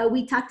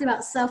 We talked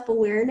about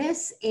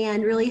self-awareness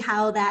and really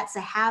how that's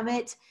a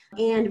habit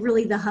and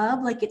really the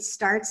hub, like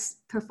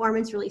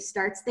performance really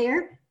starts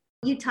there.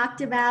 You talked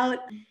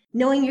about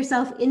knowing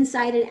yourself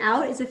inside and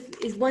out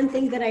is one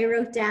thing that I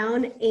wrote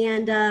down.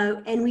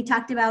 And we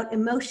talked about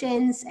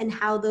emotions and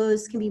how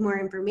those can be more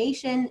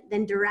information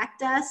than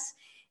direct us.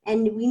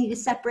 And we need to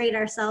separate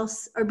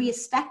ourselves or be a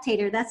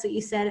spectator. That's what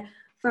you said,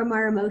 from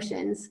our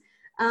emotions.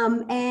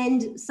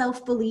 And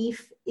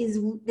self-belief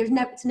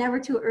it's never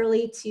too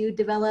early to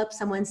develop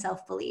someone's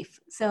self-belief.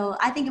 So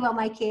I think about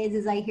my kids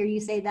as I hear you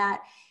say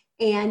that,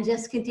 and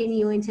just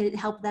continuing to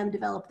help them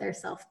develop their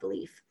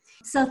self-belief.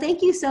 So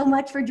thank you so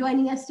much for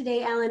joining us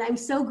today, Alan. I'm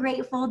so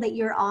grateful that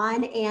you're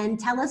on, and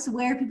tell us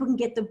where people can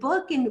get the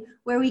book and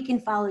where we can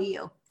follow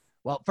you.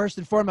 Well, first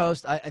and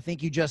foremost, I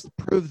think you just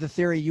proved the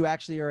theory. You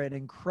actually are an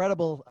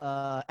incredible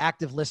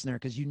active listener,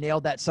 because you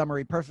nailed that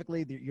summary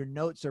perfectly. Your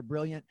notes are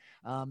brilliant.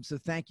 So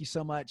thank you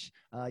so much.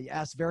 You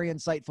asked very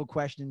insightful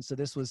questions, so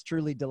this was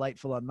truly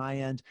delightful on my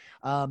end.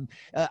 I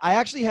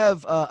actually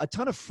have a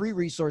ton of free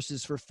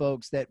resources for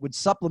folks that would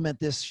supplement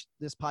this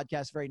this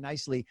podcast very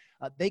nicely,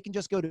 they can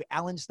just go to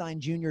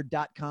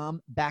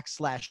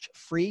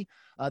alansteinjr.com/free.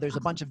 There's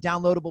a bunch of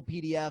downloadable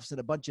PDFs and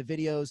a bunch of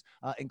videos,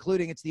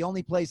 including it's the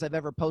only place I've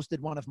ever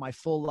posted one of my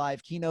full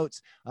live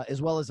keynotes,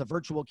 as well as a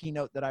virtual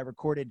keynote that I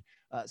recorded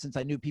since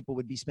I knew people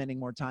would be spending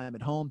more time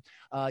at home.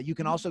 You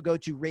can also go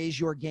to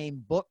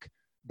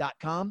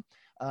raiseyourgamebook.com.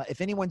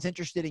 If anyone's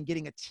interested in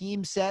getting a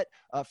team set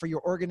for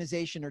your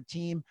organization or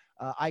team,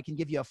 I can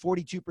give you a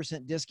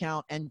 42%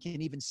 discount and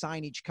can even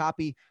sign each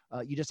copy.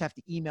 You just have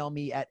to email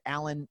me at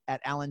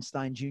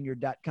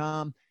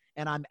alan@alansteinjr.com.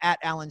 And I'm at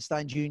Alan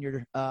Stein Jr.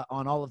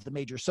 On all of the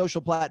major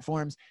social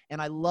platforms.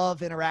 And I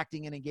love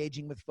interacting and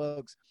engaging with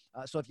folks.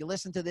 So if you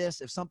listen to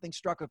this, if something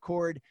struck a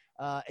chord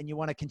and you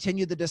want to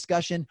continue the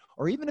discussion,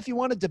 or even if you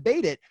want to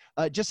debate it,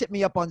 just hit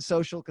me up on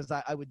social, because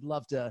I would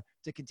love to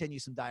continue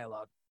some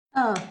dialogue.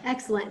 Oh,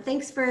 excellent.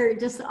 Thanks for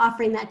just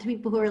offering that to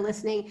people who are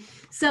listening.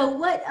 So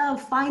what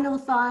final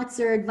thoughts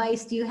or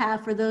advice do you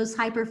have for those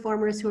high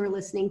performers who are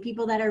listening,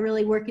 people that are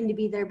really working to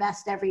be their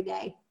best every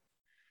day?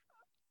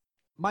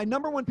 My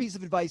number one piece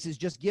of advice is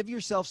just give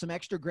yourself some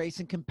extra grace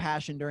and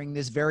compassion during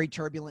this very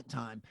turbulent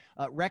time.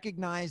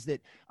 Recognize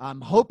that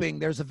I'm hoping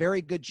there's a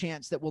very good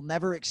chance that we'll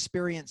never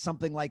experience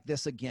something like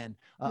this again.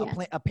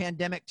 Yes. A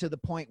pandemic to the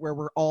point where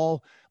we're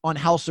all on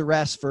house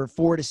arrest for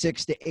 4 to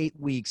 6 to 8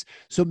 weeks.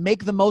 So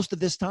make the most of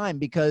this time,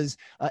 because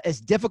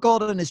as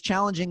difficult and as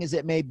challenging as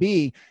it may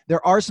be,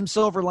 there are some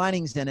silver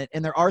linings in it,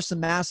 and there are some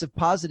massive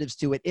positives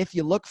to it if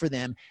you look for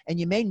them, and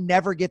you may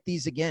never get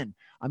these again.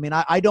 I mean,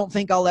 I don't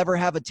think I'll ever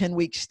have a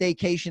 10-week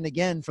staycation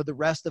again for the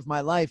rest of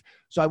my life.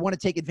 So I want to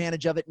take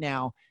advantage of it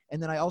now.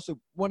 And then I also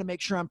want to make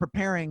sure I'm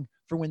preparing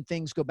for when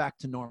things go back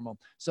to normal.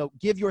 So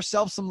give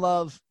yourself some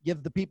love,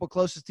 give the people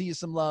closest to you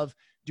some love,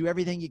 do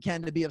everything you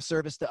can to be of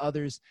service to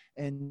others,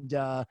 and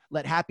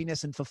let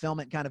happiness and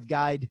fulfillment kind of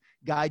guide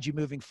you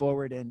moving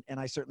forward. And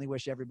I certainly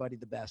wish everybody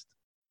the best.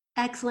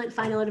 Excellent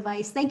final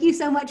advice. Thank you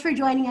so much for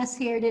joining us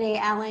here today,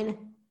 Alan.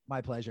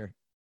 My pleasure.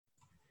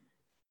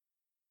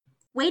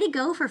 Way to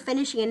go for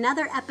finishing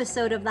another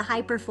episode of the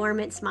High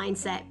Performance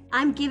Mindset.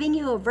 I'm giving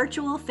you a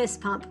virtual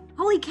fist pump.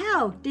 Holy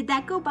cow, did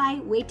that go by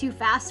way too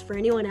fast for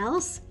anyone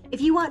else?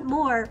 If you want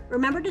more,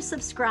 remember to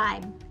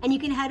subscribe, and you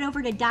can head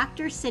over to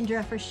Dr.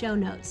 Cindra for show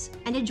notes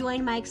and to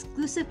join my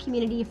exclusive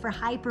community for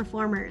high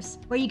performers,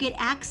 where you get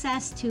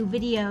access to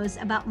videos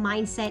about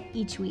mindset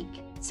each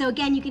week. So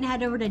again, you can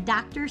head over to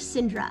Dr.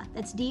 Cindra,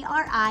 that's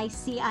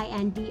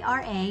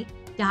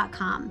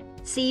DrIcindra.com.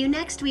 See you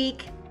next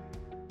week.